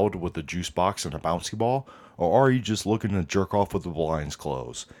child with a juice box and a bouncy ball? Or are you just looking to jerk off with the blinds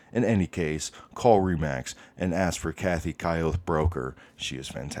closed? In any case, call Remax and ask for Kathy Kyoth Broker. She is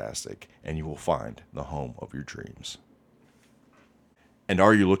fantastic, and you will find the home of your dreams. And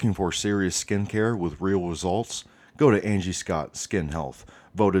are you looking for serious skincare with real results? Go to Angie Scott Skin Health,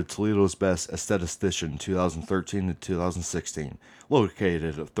 voted Toledo's best aesthetician 2013 to 2016,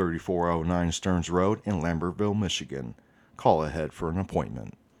 located at 3409 Stearns Road in Lambertville, Michigan. Call ahead for an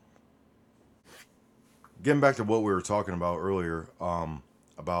appointment. Getting back to what we were talking about earlier,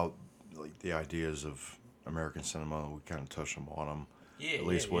 about like the ideas of American cinema, we kind of touched on them. Yeah, at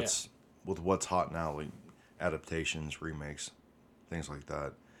least what's hot now, like adaptations, remakes, things like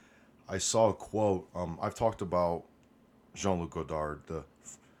that. I saw a quote. I've talked about Jean-Luc Godard,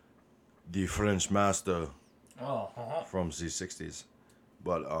 the French master from the '60s,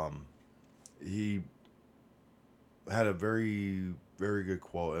 but he had a very very good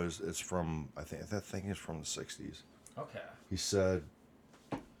quote. It's from I think it's from the '60s. Okay. He said,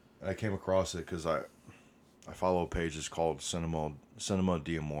 and I came across it because I follow a page that's called Cinema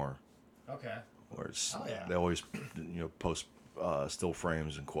d'Amour. Okay. Where it's, yeah. they always post still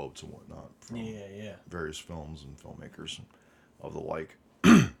frames and quotes and whatnot from various films and filmmakers of the like.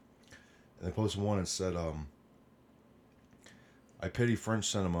 And they posted one and said, I pity French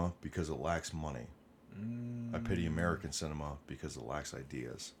cinema because it lacks money. I pity American cinema because it lacks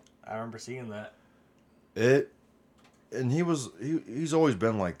ideas. I remember seeing that. And he's always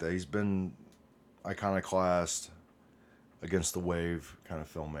been like that. He's been iconoclast, against the wave kind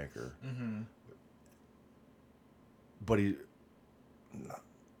of filmmaker. Mm-hmm. But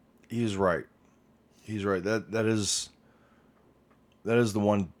he's right. He's right. That is the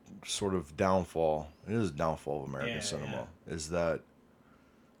one sort of downfall. It is a downfall of American cinema. Is that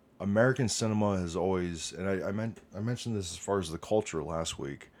American cinema has always, and I mentioned this as far as the culture last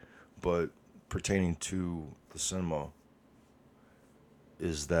week, but pertaining to the cinema,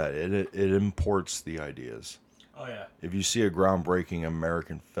 is that it imports the ideas. Oh yeah. If you see a groundbreaking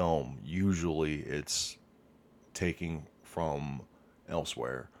American film, usually it's taking from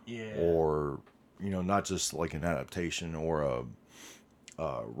elsewhere. Yeah. Or, not just like an adaptation or a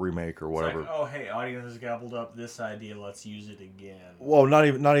remake or whatever. It's like, oh hey, audience has gobbled up this idea, let's use it again. Well, not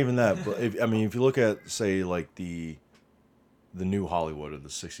even that. But if you look at, say, like the new Hollywood of the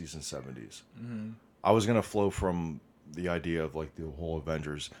 '60s and '70s, I was gonna flow from the idea of like the whole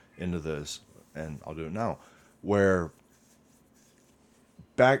Avengers into this, and I'll do it now, where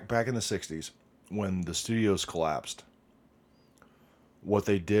back in the '60s when the studios collapsed, what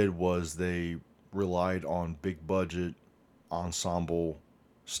they did was they relied on big budget ensemble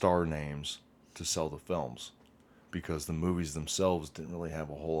star names to sell the films, because the movies themselves didn't really have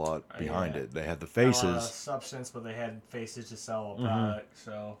a whole lot behind it. They had the faces, a lot of substance, but they had faces to sell a product,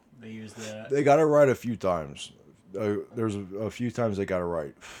 so they used that. They got it right a few times. There's a few times they got it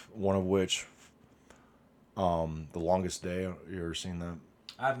right. One of which, The Longest Day. You ever seen that?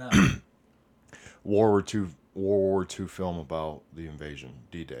 I've not. World War II film about the invasion,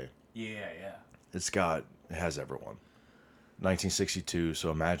 D-Day. Yeah. It has everyone. 1962, so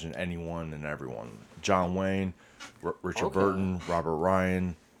imagine anyone and everyone. John Wayne, Richard Burton, Robert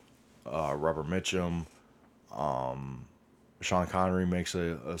Ryan, Robert Mitchum. Sean Connery makes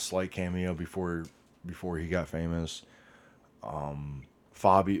a slight cameo before he got famous.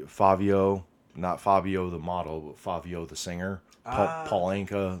 Fabio, not Fabio the model, but Fabio the singer. Paul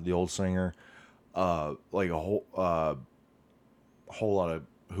Anka, the old singer. Like a whole lot of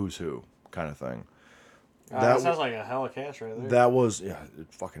who's who kind of thing. That sounds like a hell of a cast right there. That was, it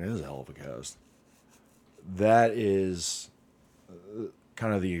fucking is a hell of a cast. That is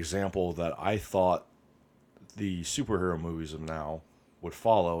kind of the example that I thought the superhero movies of now would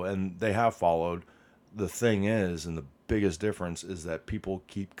follow, and they have followed. The thing is, and the biggest difference is that people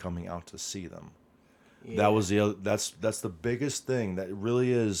keep coming out to see them. Yeah. That was that's the biggest thing. That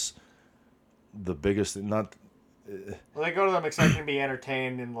really is the biggest thing. Not. Well, they go to them expecting to be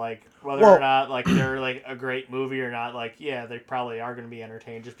entertained, and like whether or not like they're like a great movie or not, like yeah, they probably are going to be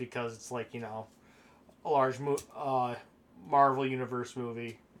entertained just because it's like a large Marvel Universe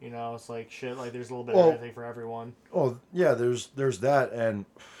movie. It's like shit. Like there's a little bit of everything for everyone. Oh yeah, there's that, and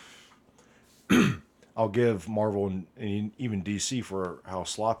I'll give Marvel and even DC for how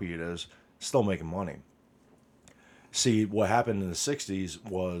sloppy it is, still making money. See, what happened in the '60s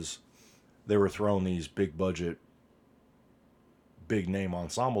was they were throwing these big budget, big name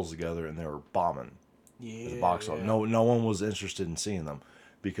ensembles together, and they were bombing at the box office. No one was interested in seeing them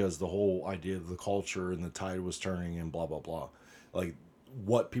because the whole idea of the culture and the tide was turning and blah blah blah. Like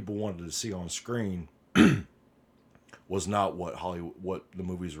what people wanted to see on screen was not what the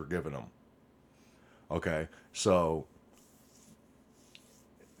movies were giving them. Okay, so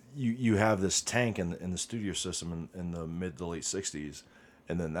you have this tank in the studio system in the mid to late '60s,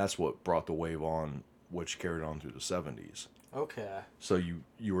 and then that's what brought the wave on, which carried on through the '70s. Okay. So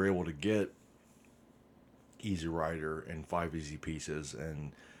you were able to get Easy Rider and Five Easy Pieces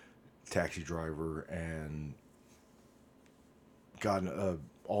and Taxi Driver and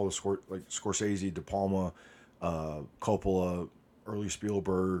all the Scorsese, De Palma, Coppola, early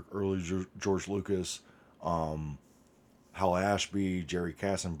Spielberg, early George Lucas, Hal Ashby, Jerry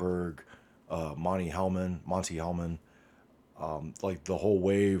Kassenberg, Monty Hellman, like the whole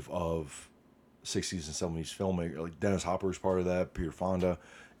wave of '60s and '70s filmmaker. Like Dennis Hopper's part of that, Peter Fonda,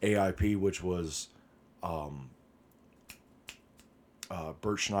 AIP, which was Bert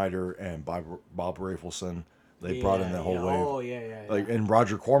Schneider and Bob Rafelson. They brought in that whole wave. Oh yeah. Like, and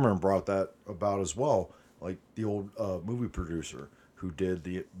Roger Corman brought that about as well. Like the old movie producer who did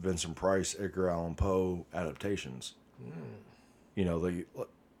the Vincent Price, Edgar Allan Poe adaptations. You know,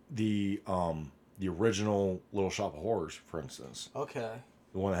 the original Little Shop of Horrors, for instance. Okay.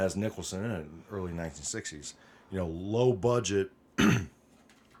 The one that has Nicholson in it, in the early 1960s. You know, low budget,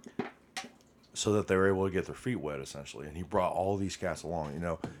 so that they were able to get their feet wet, essentially. And he brought all these cats along, you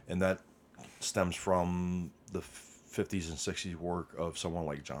know, and that stems from the 50s and 60s work of someone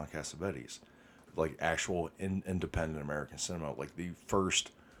like John Cassavetes, like actual independent American cinema, like the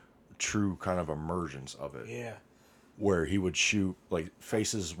first true kind of emergence of it. Yeah. Where he would shoot, like,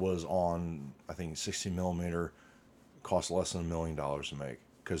 Faces was on, I think, 60 millimeter, cost less than $1 million to make,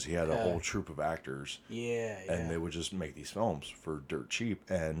 because he had a whole troupe of actors. Yeah. And they would just make these films for dirt cheap,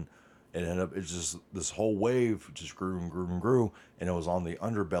 and it ended up, it's just, this whole wave just grew and grew and grew, and it was on the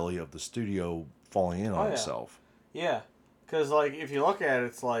underbelly of the studio falling in on itself. Yeah. Because, like, if you look at it,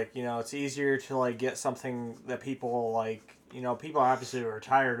 it's like, you know, it's easier to, like, get something that people, like, you know, people obviously were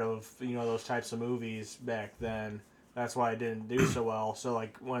tired of, you know, those types of movies back then. That's why it didn't do so well. So,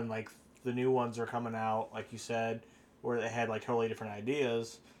 like, when, like, the new ones are coming out, like you said, where they had, like, totally different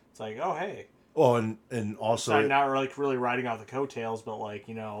ideas, it's like, oh, hey. Well, and also... It's not really riding out the coattails, but, like,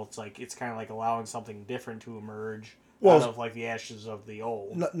 you know, it's like, it's kind of like allowing something different to emerge out of, like, the ashes of the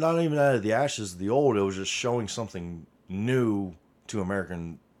old. Not even out of the ashes of the old. It was just showing something new to the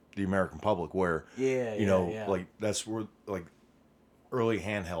American public, where, like, that's where, like, early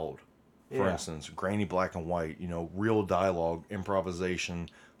handheld, for instance, grainy black and white, you know, real dialogue, improvisation,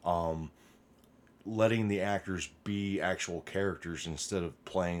 letting the actors be actual characters instead of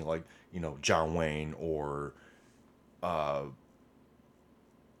playing, like, you know, John Wayne or the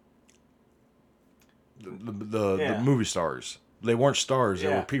movie stars. They weren't stars; they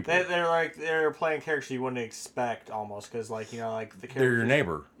were people. They're playing characters you wouldn't expect, almost, because, like, you know, like, the characters, they're your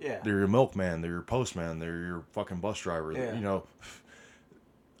neighbor. Yeah, they're your milkman. They're your postman. They're your fucking bus driver. Yeah. You know.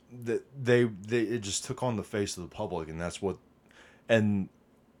 They it just took on the face of the public, and that's what, and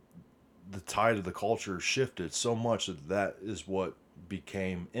the tide of the culture shifted so much that is what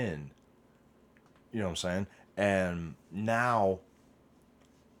became in. You know what I'm saying? And now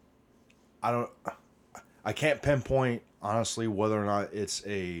I can't pinpoint honestly whether or not it's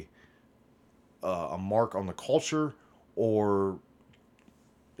a mark on the culture, or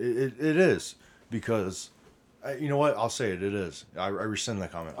it is, because you know what? I'll say it. It is. I rescind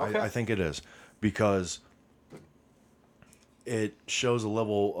that comment. Okay. I think it is, because it shows a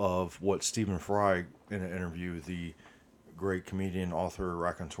level of what Stephen Fry, in an interview, the great comedian, author,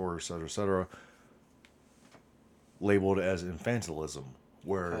 raconteur, etc., labeled as infantilism,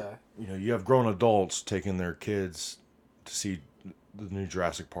 where you know, you have grown adults taking their kids to see the new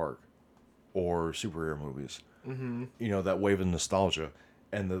Jurassic Park or superhero movies. Mm-hmm. You know, that wave of nostalgia,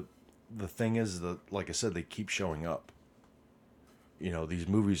 and the thing is that, like I said, they keep showing up. You know, these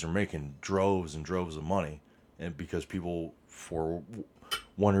movies are making droves and droves of money, and because people, for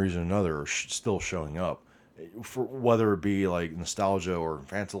one reason or another, are still showing up, for whether it be like nostalgia or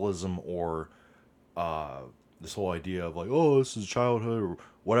infantilism, or this whole idea of like, oh, this is childhood or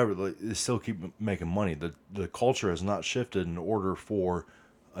whatever. Like, they still keep making money. The culture has not shifted in order for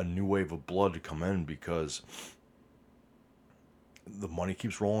a new wave of blood to come in, because the money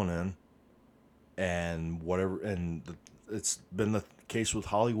keeps rolling in. And whatever, and it's been the case with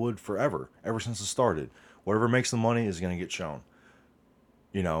Hollywood forever, ever since it started. Whatever makes the money is going to get shown,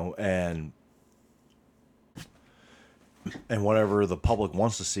 you know, and whatever the public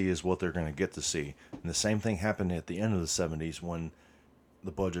wants to see is what they're going to get to see. And the same thing happened at the end of the 70s, when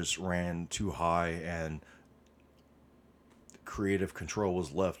the budgets ran too high and creative control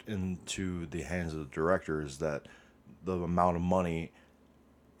was left into the hands of the directors, that the amount of money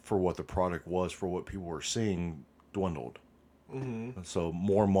for what the product was, for what people were seeing, dwindled. Mm-hmm. So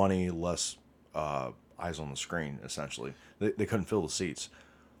more money, less eyes on the screen, essentially. They couldn't fill the seats.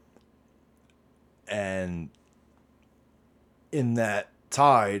 And in that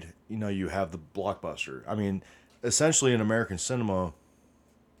tide, you know, you have the blockbuster. I mean, essentially in American cinema,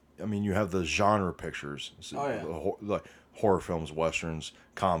 I mean, you have the genre pictures. Like horror films, westerns,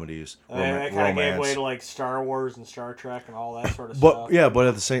 comedies, romance. It kind of gave way to, like, Star Wars and Star Trek and all that sort of stuff. stuff. Yeah, but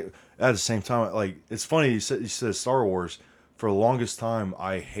at the same time, like, it's funny you said Star Wars. For the longest time,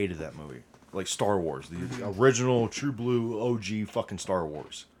 I hated that movie. Like, Star Wars, the original true blue OG fucking Star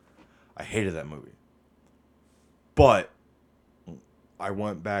Wars. I hated that movie. But I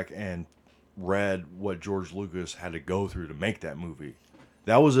went back and read what George Lucas had to go through to make that movie.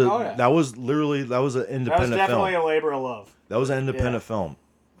 That was a Oh, yeah. that was literally that was an That was independent definitely film. a labor of love. That was an independent film,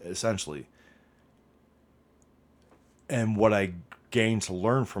 essentially. And what I gained to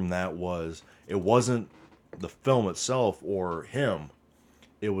learn from that was it wasn't the film itself or him.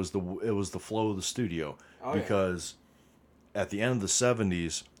 It was the flow of the studio. Oh, because at the end of the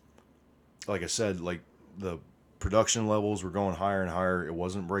 70s, like I said, like the production levels were going higher and higher. It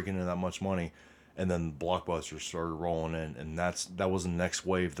wasn't breaking in that much money. And then blockbusters started rolling in, and that was the next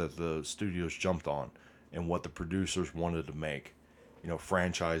wave that the studios jumped on, and what the producers wanted to make. You know,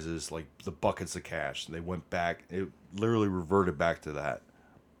 franchises like the buckets of cash. They went back. It literally reverted back to that,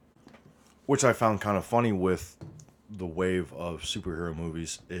 which I found kind of funny with the wave of superhero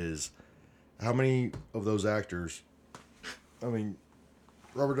movies. Is how many of those actors? I mean,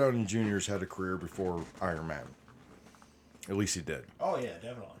 Robert Downey Jr.'s had a career before Iron Man. At least he did. Oh yeah,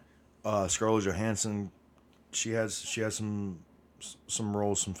 definitely. Scarlett Johansson, she has some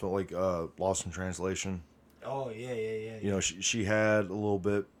roles, some like Lost in Translation. Oh yeah. You know, she had a little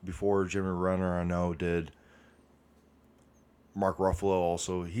bit before Jimmy Renner. I know did. Mark Ruffalo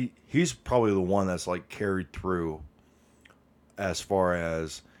also. He's probably the one that's like carried through. As far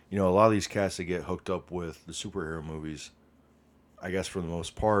as you know, a lot of these cats that get hooked up with the superhero movies, I guess for the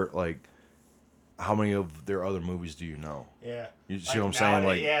most part, like. How many of their other movies do you know? Yeah. You see what I'm saying?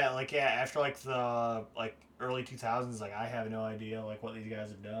 Like after like the early 2000s, like I have no idea like what these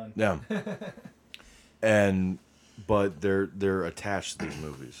guys have done. Yeah. But they're attached to these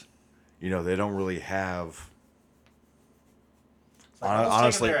movies. You know, they don't really have. It's like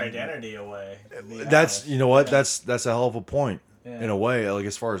honestly, taking their identity away. That's you know what that's a hell of a point in a way. Like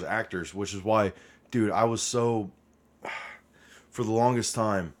as far as actors, which is why, dude, I was so. For the longest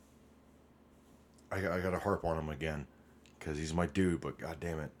time. I got to harp on him again because he's my dude, but god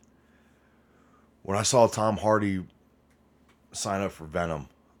damn it. When I saw Tom Hardy sign up for Venom,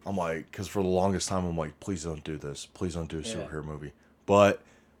 I'm like, because for the longest time, I'm like, please don't do this. Please don't do a superhero movie. But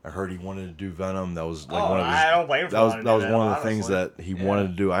I heard he wanted to do Venom. That was like one of his. I don't blame him. That was one of the things that he wanted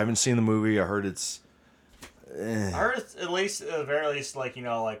to do. I haven't seen the movie. I heard it's. I heard it's at least, at the very least, like, you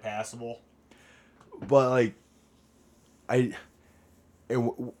know, like passable. But like,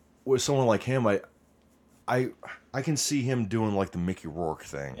 with someone like him, I can see him doing like the Mickey Rourke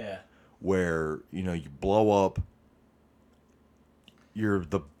thing. Yeah. Where, you know, you blow up. You're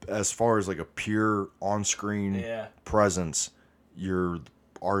as far as like a pure on-screen presence, you're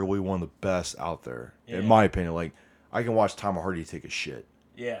arguably one of the best out there. Yeah. In my opinion, like I can watch Tom Hardy take a shit.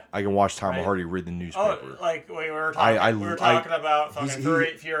 Yeah. I can watch Tom Hardy read the newspaper. Oh, like we were talking about fucking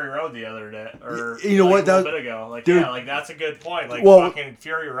Fury Road the other day, or you know like what, a little bit ago. Like, dude, yeah, like that's a good point. Like, fucking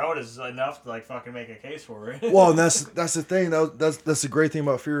Fury Road is enough to like fucking make a case for it. Well, and that's the thing. That's the great thing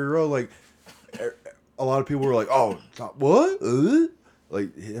about Fury Road. Like, a lot of people were like, "Oh, what?"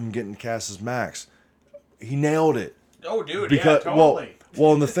 Like him getting cast as Max, he nailed it. Oh, dude, because, yeah, totally.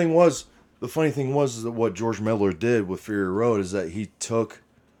 Well, and the funny thing was is that what George Miller did with Fury Road is that he took.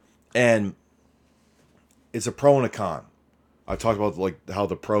 And it's a pro and a con. I talked about like how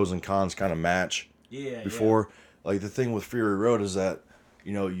the pros and cons kind of match. Yeah. Before, like the thing with Fury Road is that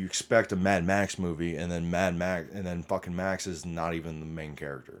you know you expect a Mad Max movie, and then fucking Max is not even the main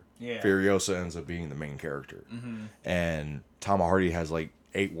character. Yeah. Furiosa ends up being the main character, and Tom Hardy has like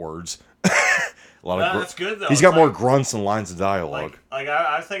 8 words. A lot of that's good though. He's got more grunts and lines of dialogue. Like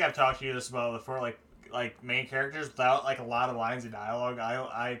I think I've talked to you this about before. Like main characters without like a lot of lines of dialogue,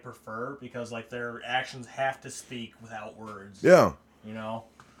 I prefer because like their actions have to speak without words. Yeah. You know.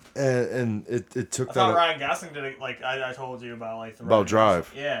 And it took I thought Ryan Gosling did it, like I told you about like the about Drive.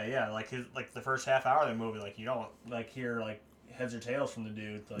 Yeah, like the first half hour of the movie, like you don't like hear like heads or tails from the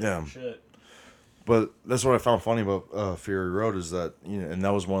dude. Like, shit. But that's what I found funny about Fury Road is that and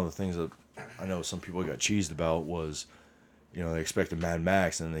that was one of the things that I know some people got cheesed about was, they expected Mad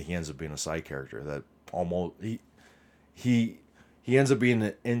Max and then he ends up being a side character that almost he ends up being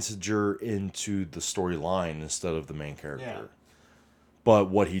an integer into the storyline instead of the main character. Yeah. But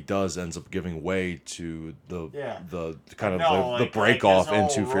what he does ends up giving way to the kind of the break off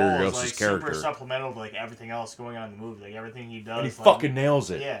into Furiosa's character. Super supplemental to like everything else going on in the movie. Like everything he does, and he fucking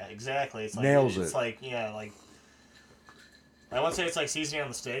nails it. Yeah, exactly. It's like, nails it. It's like like. I wouldn't say it's like seasoning on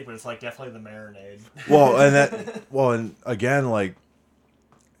the steak, but it's like definitely the marinade. And again, like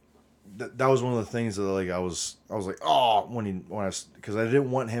that was one of the things that like I was like, oh, because I didn't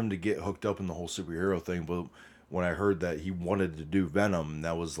want him to get hooked up in the whole superhero thing, but when I heard that he wanted to do Venom,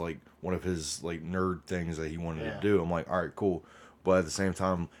 that was like one of his like nerd things that he wanted to do. I'm like, all right, cool, but at the same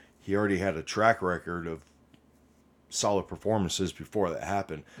time, he already had a track record of solid performances before that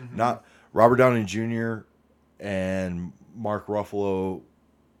happened. Mm-hmm. Not Robert Downey Jr. and Mark Ruffalo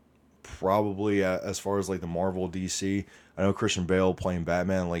probably as far as like the Marvel DC. I know Christian Bale playing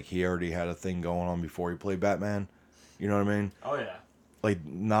Batman, like he already had a thing going on before he played Batman. You know what I mean? Oh yeah. Like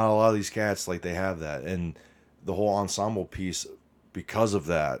not a lot of these cats like they have that, and the whole ensemble piece because of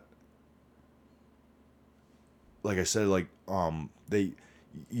that. Like I said, like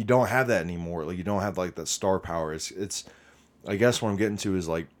you don't have that anymore. Like you don't have like that star power. It's I guess what I'm getting to is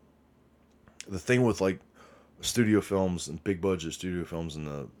like the thing with like studio films and big budget studio films in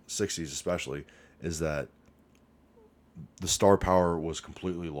the 60s especially is that the star power was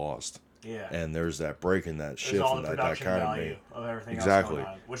completely lost. Yeah. And there's that break in that shift all and the that production dichotomy value of everything exactly else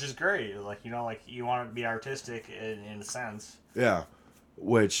going on, which is great. Like like you want it to be artistic in a sense. yeah,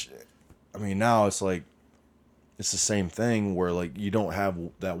 which I mean now it's like it's the same thing where like you don't have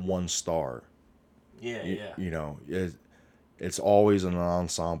that one star. Yeah, You know, it's always an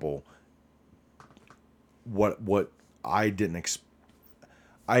ensemble. What I didn't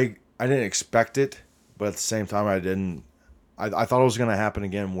I didn't expect it, but at the same time I didn't. I thought it was gonna happen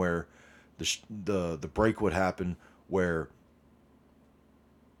again where the break would happen where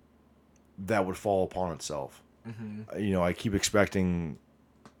that would fall upon itself. Mm-hmm. You know, I keep expecting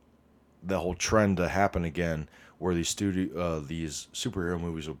the whole trend to happen again where these superhero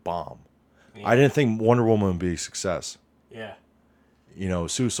movies would bomb. Yeah. I didn't think Wonder Woman would be a success. Yeah. You know,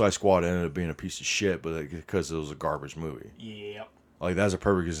 Suicide Squad ended up being a piece of shit, but because it was a garbage movie. Yep. Like that's a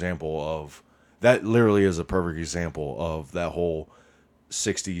perfect example of that. Literally is a perfect example of that whole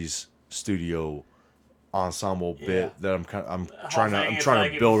 '60s studio ensemble bit that I'm trying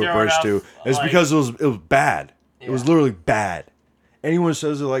to build a bridge to. It's like, because it was bad. Yeah. It was literally bad. Anyone who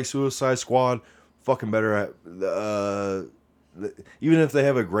says they like Suicide Squad, fucking better at. Even if they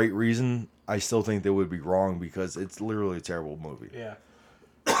have a great reason, I still think they would be wrong because it's literally a terrible movie. Yeah.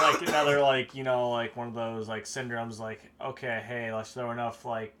 It's like another like one of those like syndromes like okay hey let's throw enough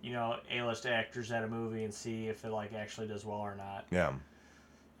like A-list actors at a movie and see if it like actually does well or not. Yeah.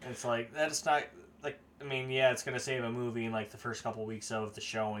 It's like that's not like I mean yeah it's gonna save a movie in like the first couple weeks of the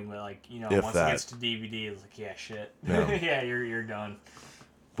showing but like if once it gets to DVD it's like yeah shit yeah you're done.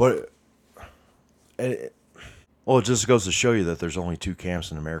 But it just goes to show you that there's only two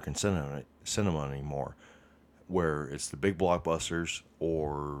camps in American cinema anymore. Where it's the big blockbusters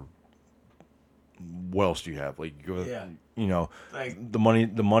or what else do you have? Like like, the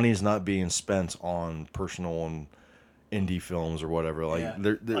money is not being spent on personal and indie films or whatever. Like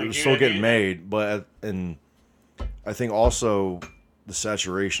they're still getting made, but and I think also the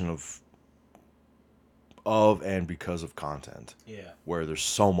saturation of and because of content. Yeah. Where there's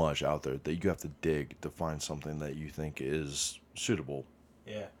so much out there that you have to dig to find something that you think is suitable.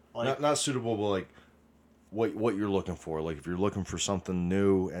 Yeah. Like, not suitable, but like what you're looking for. Like if you're looking for something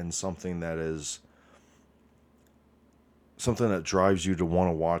new and something that drives you to want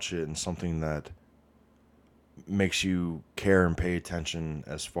to watch it and something that makes you care and pay attention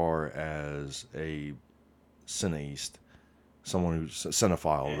as far as a cineast, someone who's a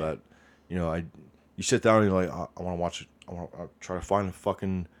cinephile that you sit down and you're like I want to watch it. I want to try to find a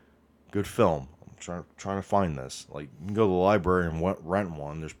fucking good film. I'm trying to find this. Like you can go to the library and rent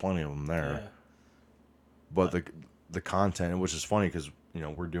one. There's plenty of them there. Yeah. But the content, which is funny because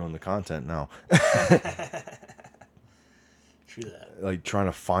we're doing the content now. True that. Like trying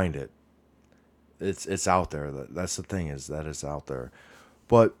to find it. It's out there. That's the thing is that it's out there.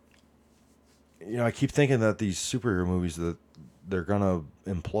 But I keep thinking that these superhero movies that they're gonna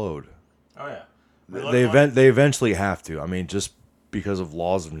implode. Oh yeah. They eventually have to. I mean, just because of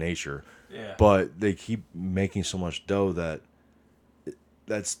laws of nature. Yeah. But they keep making so much dough that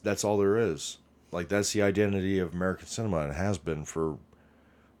that's all there is. Like, that's the identity of American cinema, and it has been for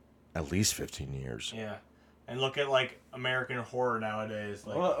at least 15 years. Yeah. And look at, like, American horror nowadays.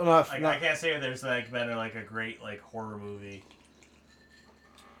 Like, I can't say there's, like, been, like, a great, like, horror movie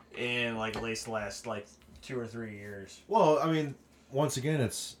in, like, at least the last, like, 2 or 3 years. Well, I mean, once again,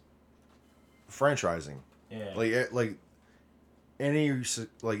 it's franchising. Yeah. Like, and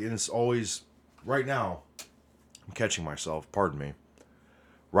it's always, right now, I'm catching myself, pardon me.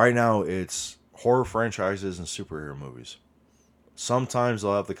 Right now, it's horror franchises and superhero movies. Sometimes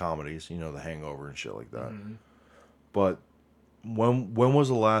they'll have the comedies, The Hangover and shit like that. Mm-hmm. But when was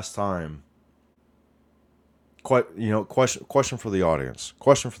the last time? Question for the audience.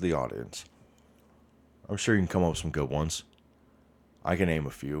 I'm sure you can come up with some good ones. I can name a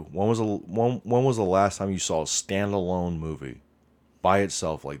few. When was the last time you saw a standalone movie by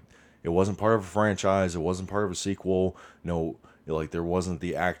itself? Like, it wasn't part of a franchise. It wasn't part of a sequel. No. Like, there wasn't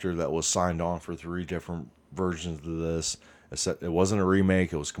the actor that was signed on for 3 different versions of this. It wasn't a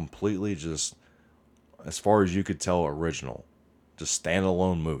remake. It was completely just, as far as you could tell, original. Just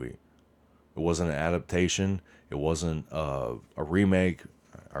standalone movie. It wasn't an adaptation. It wasn't a remake.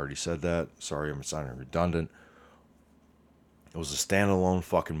 I already said that. Sorry, I'm sounding redundant. It was a standalone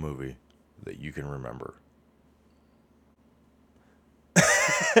fucking movie that you can remember.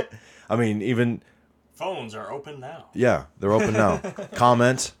 I mean, even... Phones are open now. Yeah, they're open now.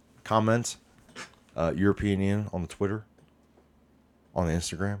 Comment. European Ian on the Twitter. On the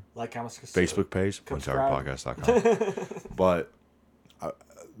Instagram. Like, comment, Facebook page. subscribe. OneTowerPodcast.com. But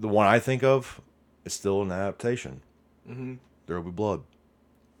the one I think of is still an adaptation. Mm-hmm. There Will Be Blood.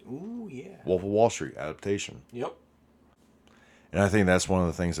 Ooh, yeah. Wolf of Wall Street adaptation. Yep. And I think that's one of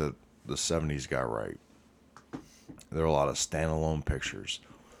the things that the 70s got right. There were a lot of standalone pictures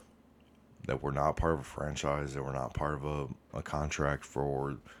that were not part of a franchise, that were not part of a contract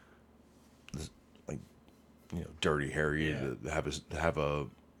for, like, Dirty Harry to have a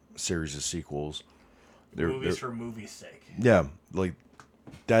series of sequels. Movies for movie's sake. Yeah, like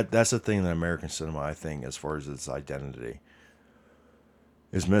that's the thing that American cinema, I think, as far as its identity,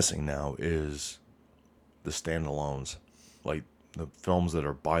 is missing now, is the standalones, like the films that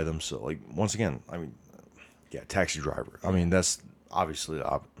are by themselves. Like, once again, I mean, yeah, Taxi Driver. I mean, that's obviously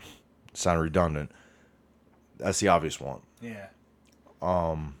sound redundant. That's the obvious one. Yeah.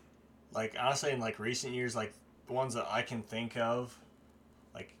 Like, honestly, in like recent years, like the ones that I can think of,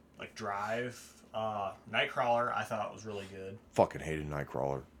 like Drive, Nightcrawler, I thought was really good. Fucking hated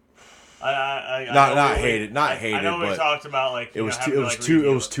Nightcrawler. Not hated, I know we but talked about like it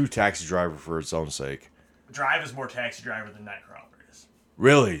was too Taxi Driver for its own sake. Drive is more Taxi Driver than Nightcrawler is.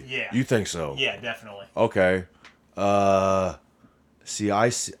 Really? Yeah. You think so? Yeah, definitely. Okay. See, I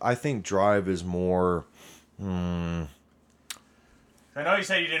think Drive is more. I know you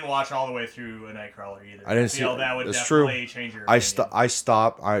said you didn't watch all the way through a Nightcrawler either. I didn't see. That would That's definitely true. change your opinion. I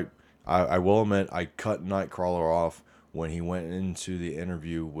stopped. I will admit I cut Nightcrawler off when he went into the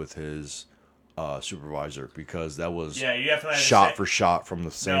interview with his supervisor, because that was you definitely shot for shot from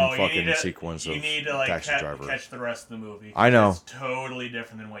the same fucking sequence of You need to like Taxi Driver. catch the rest of the movie. I know. It's totally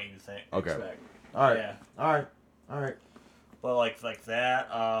different than what you think. Okay. Expect. All right. Yeah. All right. But like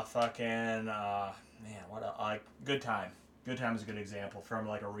that, fucking man, what a like Good Time. Good Time is a good example from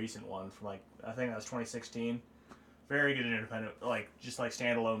like a recent one from like I think that was 2016. Very good independent, like just like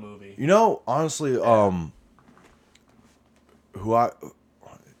standalone movie. Honestly,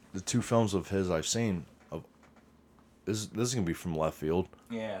 the two films of his I've seen, this is gonna be from left field.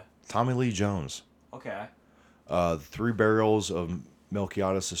 Yeah. Tommy Lee Jones. Okay. The Three Burials of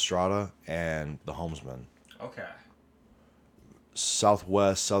Melquiades Estrada and The Homesman. Okay.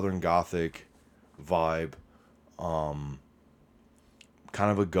 Southwest, Southern Gothic vibe. Kind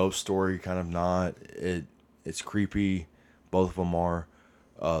of a ghost story, kind of not. It's creepy. Both of them are.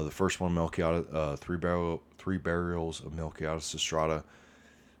 The first one, Melquiades, Three Burials of Melquiades Estrada.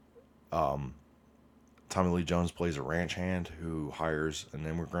 Tommy Lee Jones plays a ranch hand who hires an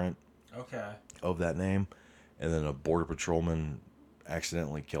immigrant. Okay. Of that name, and then a border patrolman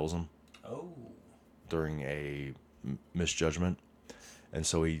accidentally kills him. Oh. During a misjudgment, and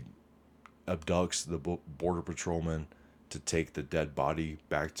so he abducts the border patrolman to take the dead body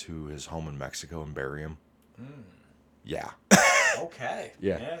back to his home in Mexico and bury him. Yeah. Okay.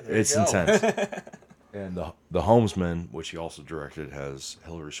 Yeah, it's intense. And the Homesman, which he also directed, has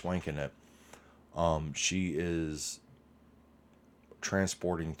Hilary Swank in it. She is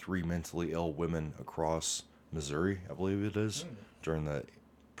transporting 3 mentally ill women across Missouri, I believe it is, during the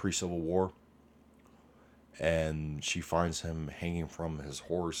pre-Civil War. And she finds him hanging from his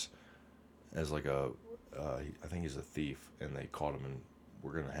horse as like I think he's a thief, and they caught him and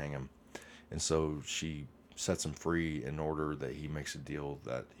we're going to hang him. And so she sets him free in order that he makes a deal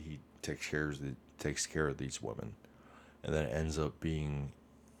that he takes care of these women. And then it ends up being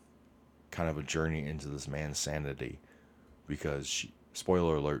kind of a journey into this man's sanity, because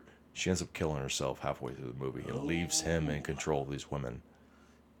spoiler alert, she ends up killing herself halfway through the movie and leaves him in control of these women.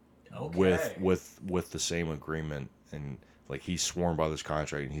 Okay. With the same agreement, and like he's sworn by this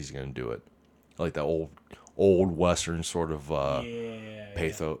contract and he's gonna do it, like the old Western sort of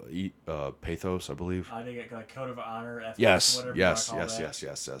pathos, I believe. I think it like Code of Honor. Ethics, yes.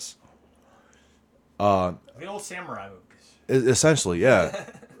 The old samurai movies. Essentially, yeah.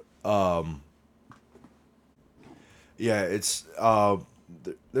 Yeah, it's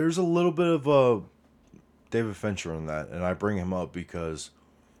there's a little bit of David Fincher in that, and I bring him up because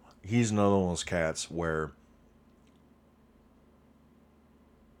he's another one of those cats where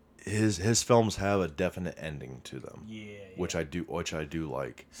his films have a definite ending to them. Yeah. Which I do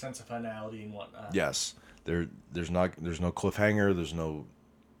like. Sense of finality and whatnot. Yes. There's no cliffhanger, there's no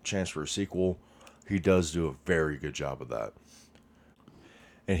chance for a sequel. He does do a very good job of that.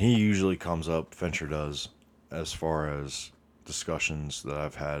 And he usually comes up, Fincher does, as far as discussions that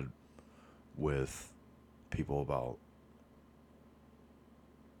I've had with people about,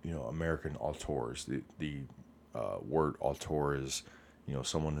 American auteurs. The word auteur is,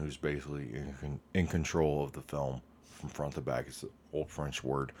 someone who's basically in control of the film from front to back. It's an old French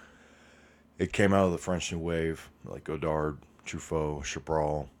word. It came out of the French New Wave, like Godard, Truffaut,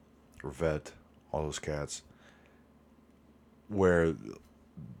 Chabrol, Rivette, all those cats, where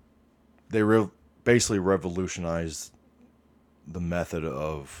they basically revolutionized the method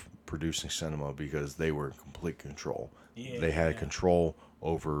of producing cinema because they were in complete control. Yeah, they had control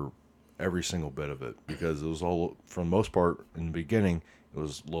over every single bit of it because it was all, for the most part, in the beginning, it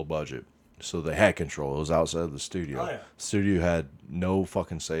was low budget. So they had control. It was outside of the studio. Oh, yeah. Studio had no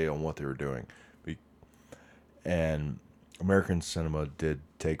fucking say on what they were doing. And American cinema did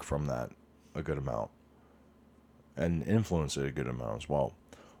take from that a good amount and influence it a good amount as well.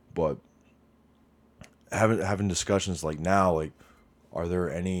 But having discussions like now, like, are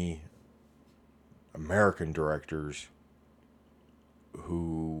there any American directors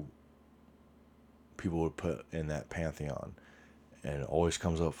who people would put in that pantheon? And it always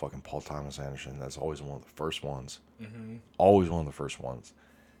comes up fucking Paul Thomas Anderson. That's always one of the first ones. Mm-hmm. Always one of the first ones.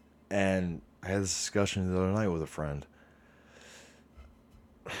 And I had this discussion the other night with a friend.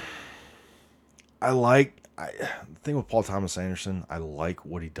 The thing with Paul Thomas Anderson, I like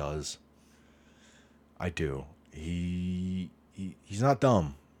what he does. I do. He's not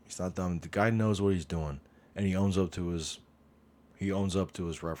dumb. He's not dumb. The guy knows what he's doing, and he owns up to his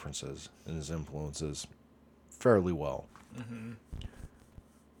references and his influences fairly well. Mm-hmm.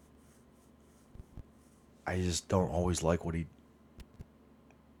 I just don't always like what he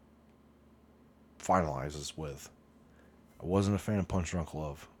finalizes with. I wasn't a fan of Punch Drunk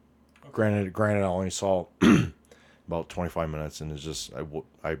Love. Okay. Granted, I only saw about 25 minutes, and it's just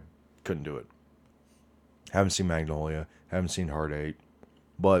I couldn't do it. Haven't seen Magnolia. Haven't seen Hard 8.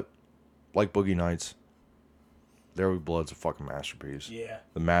 But, like Boogie Nights, There Will Be Blood's a fucking masterpiece. Yeah.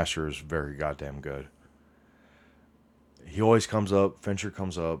 The Master is very goddamn good. He always comes up. Fincher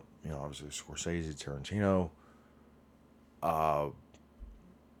comes up. Obviously Scorsese, Tarantino.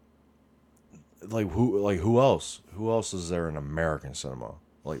 Who else? Who else is there in American cinema?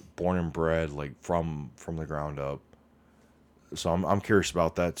 Like born and bred, like from the ground up. So I'm curious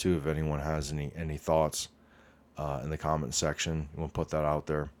about that too. If anyone has any thoughts in the comment section, you want to put that out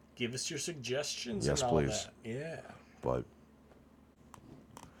there. Give us your suggestions. Yes, and all please. That. Yeah. But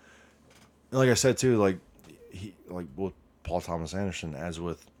like I said too, like with Paul Thomas Anderson, as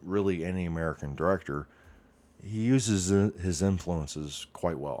with really any American director, he uses his influences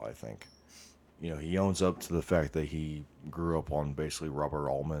quite well, I think. He owns up to the fact that he grew up on basically Robert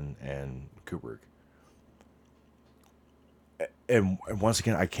Altman and Kubrick. And once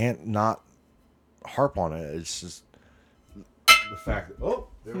again, I can't not harp on it. It's just the fact that, oh,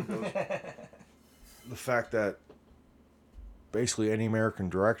 there it goes. The fact that basically any American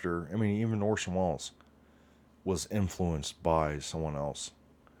director, I mean, even Orson Welles, was influenced by someone else.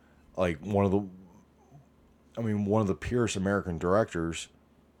 Like one of the purest American directors,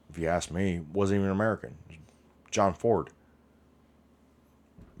 if you ask me, wasn't even American. John Ford,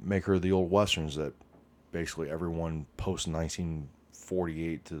 maker of the old westerns that basically everyone post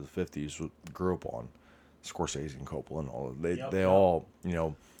 1948 to the 50s grew up on. Scorsese and Coppola and all. They all,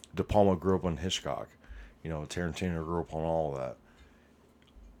 De Palma grew up on Hitchcock. Tarantino grew up on all of that.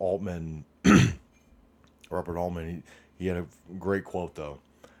 Altman, Robert Altman, he had a great quote though.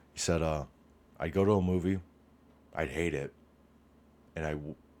 He said, I'd go to a movie, I'd hate it, and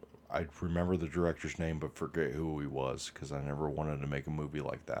I'd remember the director's name but forget who he was because I never wanted to make a movie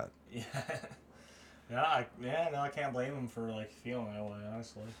like that. Yeah. I can't blame him for feeling that way,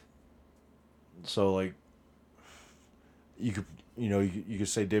 honestly. So you could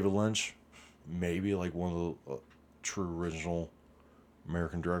say David Lynch, maybe one of the true original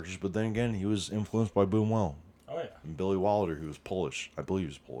American directors, but then again, he was influenced by Buñuel. Oh yeah. And Billy Wilder, who was Polish. I believe he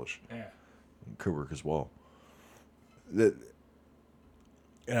was Polish. Yeah. And Kubrick as well. And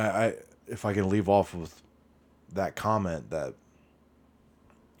I if I can leave off with that comment that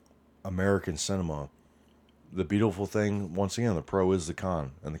American cinema, the beautiful thing, once again, the pro is the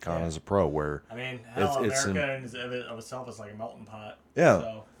con, and the con is a pro. Where America of itself is like a melting pot.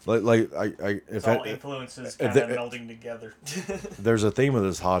 Yeah, so if all influences kind of melding together. There's a theme of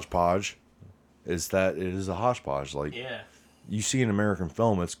this hodgepodge, is that it is a hodgepodge. You see an American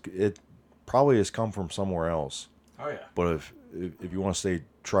film, it probably has come from somewhere else. Oh yeah. But if you want to stay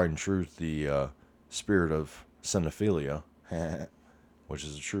tried and true to the spirit of cinephilia, which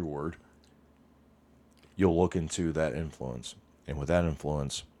is a true word, you'll look into that influence And with that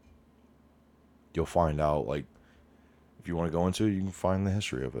influence, you'll find out, like, if you want to go into it, you can find the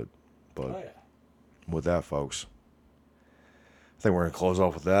history of it. But with that, folks, I think we're going to close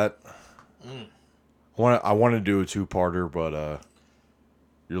off with that. I want to do a two-parter, but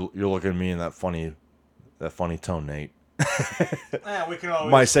you're looking at me in that funny tone, Nate. We can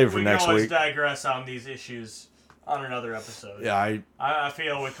always might save it for next week. Digress on these issues on another episode. Yeah, I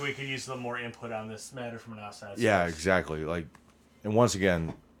feel we could use a little more input on this matter from an outside source. Yeah, exactly. Like, and once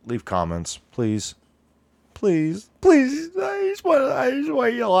again, leave comments, please. Please. I just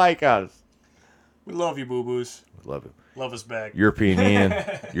want you to like us. We love you, boo-boos. We love it. Love us back. European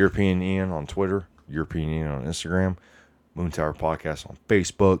Ian on Twitter. European Ian on Instagram. Moon Tower Podcast on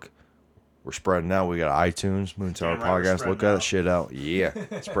Facebook. We're spreading out. We got iTunes, Moon Tower Podcast. Look that shit out. Yeah.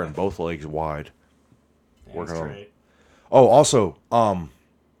 Spreading both legs wide. Working on it. Oh, also,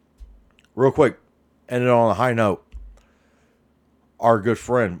 real quick, ended on a high note. Our good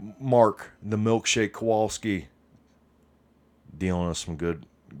friend Mark the Milkshake Kowalski dealing us some good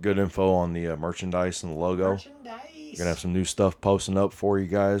info on the merchandise and the logo. We're gonna have some new stuff posting up for you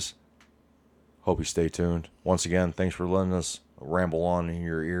guys. Hope you stay tuned. Once again, thanks for letting us ramble on in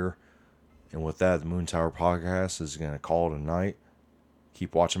your ear. And with that, the Moon Tower Podcast is gonna call it a night.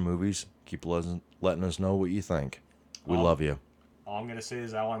 Keep watching movies. Keep letting us know what you think. We love you. All I'm gonna say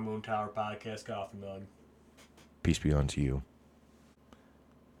is I want a Moon Tower Podcast coffee mug. Peace be unto you.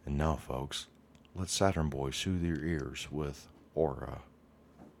 And now, folks, let Saturn Boy soothe your ears with Aura.